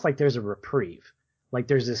 It's almost like there's a reprieve. Like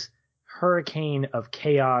there's this hurricane of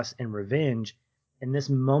chaos and revenge. And this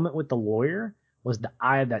moment with the lawyer was the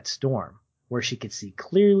eye of that storm, where she could see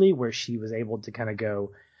clearly, where she was able to kind of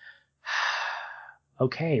go,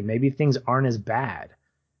 okay, maybe things aren't as bad.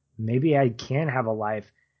 Maybe I can have a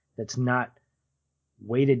life that's not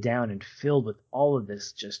weighted down and filled with all of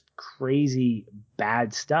this just crazy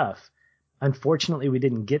bad stuff. Unfortunately, we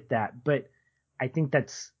didn't get that, but I think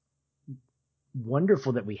that's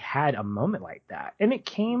wonderful that we had a moment like that. And it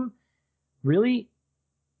came really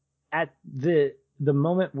at the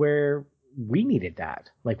moment where we needed that.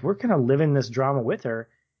 Like, we're kind of living this drama with her,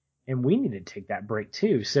 and we needed to take that break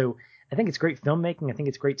too. So I think it's great filmmaking. I think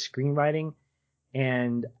it's great screenwriting.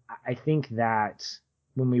 And I think that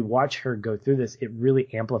when we watch her go through this, it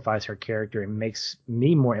really amplifies her character and makes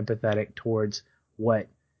me more empathetic towards what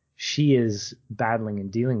she is battling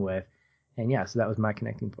and dealing with. And yeah, so that was my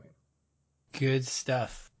connecting point. Good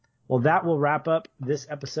stuff. Well, that will wrap up this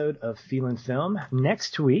episode of Feelin' Film.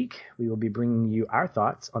 Next week, we will be bringing you our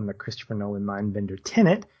thoughts on the Christopher Nolan Mindbender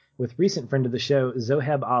Tenet with recent friend of the show,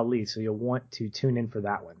 Zohaib Ali, so you'll want to tune in for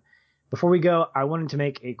that one. Before we go, I wanted to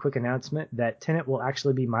make a quick announcement that Tenet will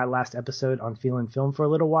actually be my last episode on Feelin' Film for a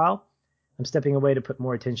little while. I'm stepping away to put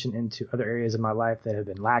more attention into other areas of my life that have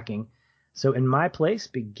been lacking. So in my place,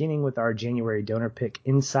 beginning with our January donor pick,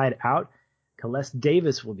 Inside Out, Celeste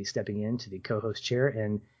Davis will be stepping into the co-host chair,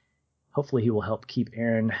 and hopefully he will help keep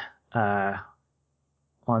Aaron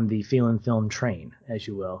on the Feelin' Film train, as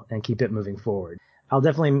you will, and keep it moving forward. I'll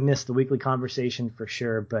definitely miss the weekly conversation for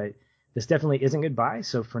sure, but this definitely isn't goodbye.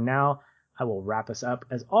 So for now, I will wrap us up,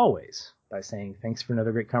 as always, by saying thanks for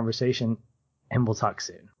another great conversation, and we'll talk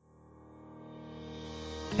soon.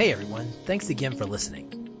 Hey everyone, thanks again for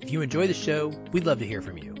listening. If you enjoy the show, we'd love to hear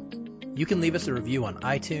from you. You can leave us a review on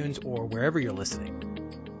iTunes or wherever you're listening.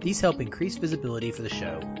 These help increase visibility for the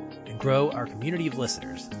show and grow our community of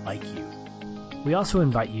listeners like you. We also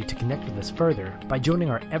invite you to connect with us further by joining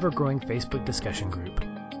our ever-growing Facebook discussion group.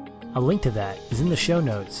 A link to that is in the show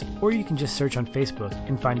notes, or you can just search on Facebook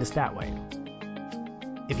and find us that way.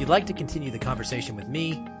 If you'd like to continue the conversation with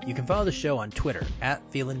me, you can follow the show on Twitter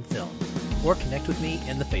 @FeelinFilm, or connect with me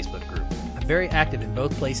in the Facebook group. I'm very active in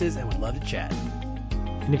both places and would love to chat.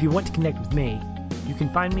 And if you want to connect with me, you can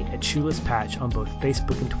find me at Shoeless Patch on both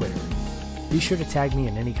Facebook and Twitter. Be sure to tag me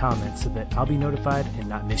in any comments so that I'll be notified and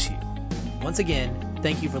not miss you. Once again,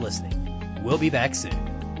 thank you for listening. We'll be back soon.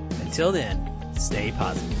 Until then, stay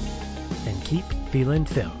positive. And keep feeling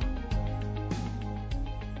film.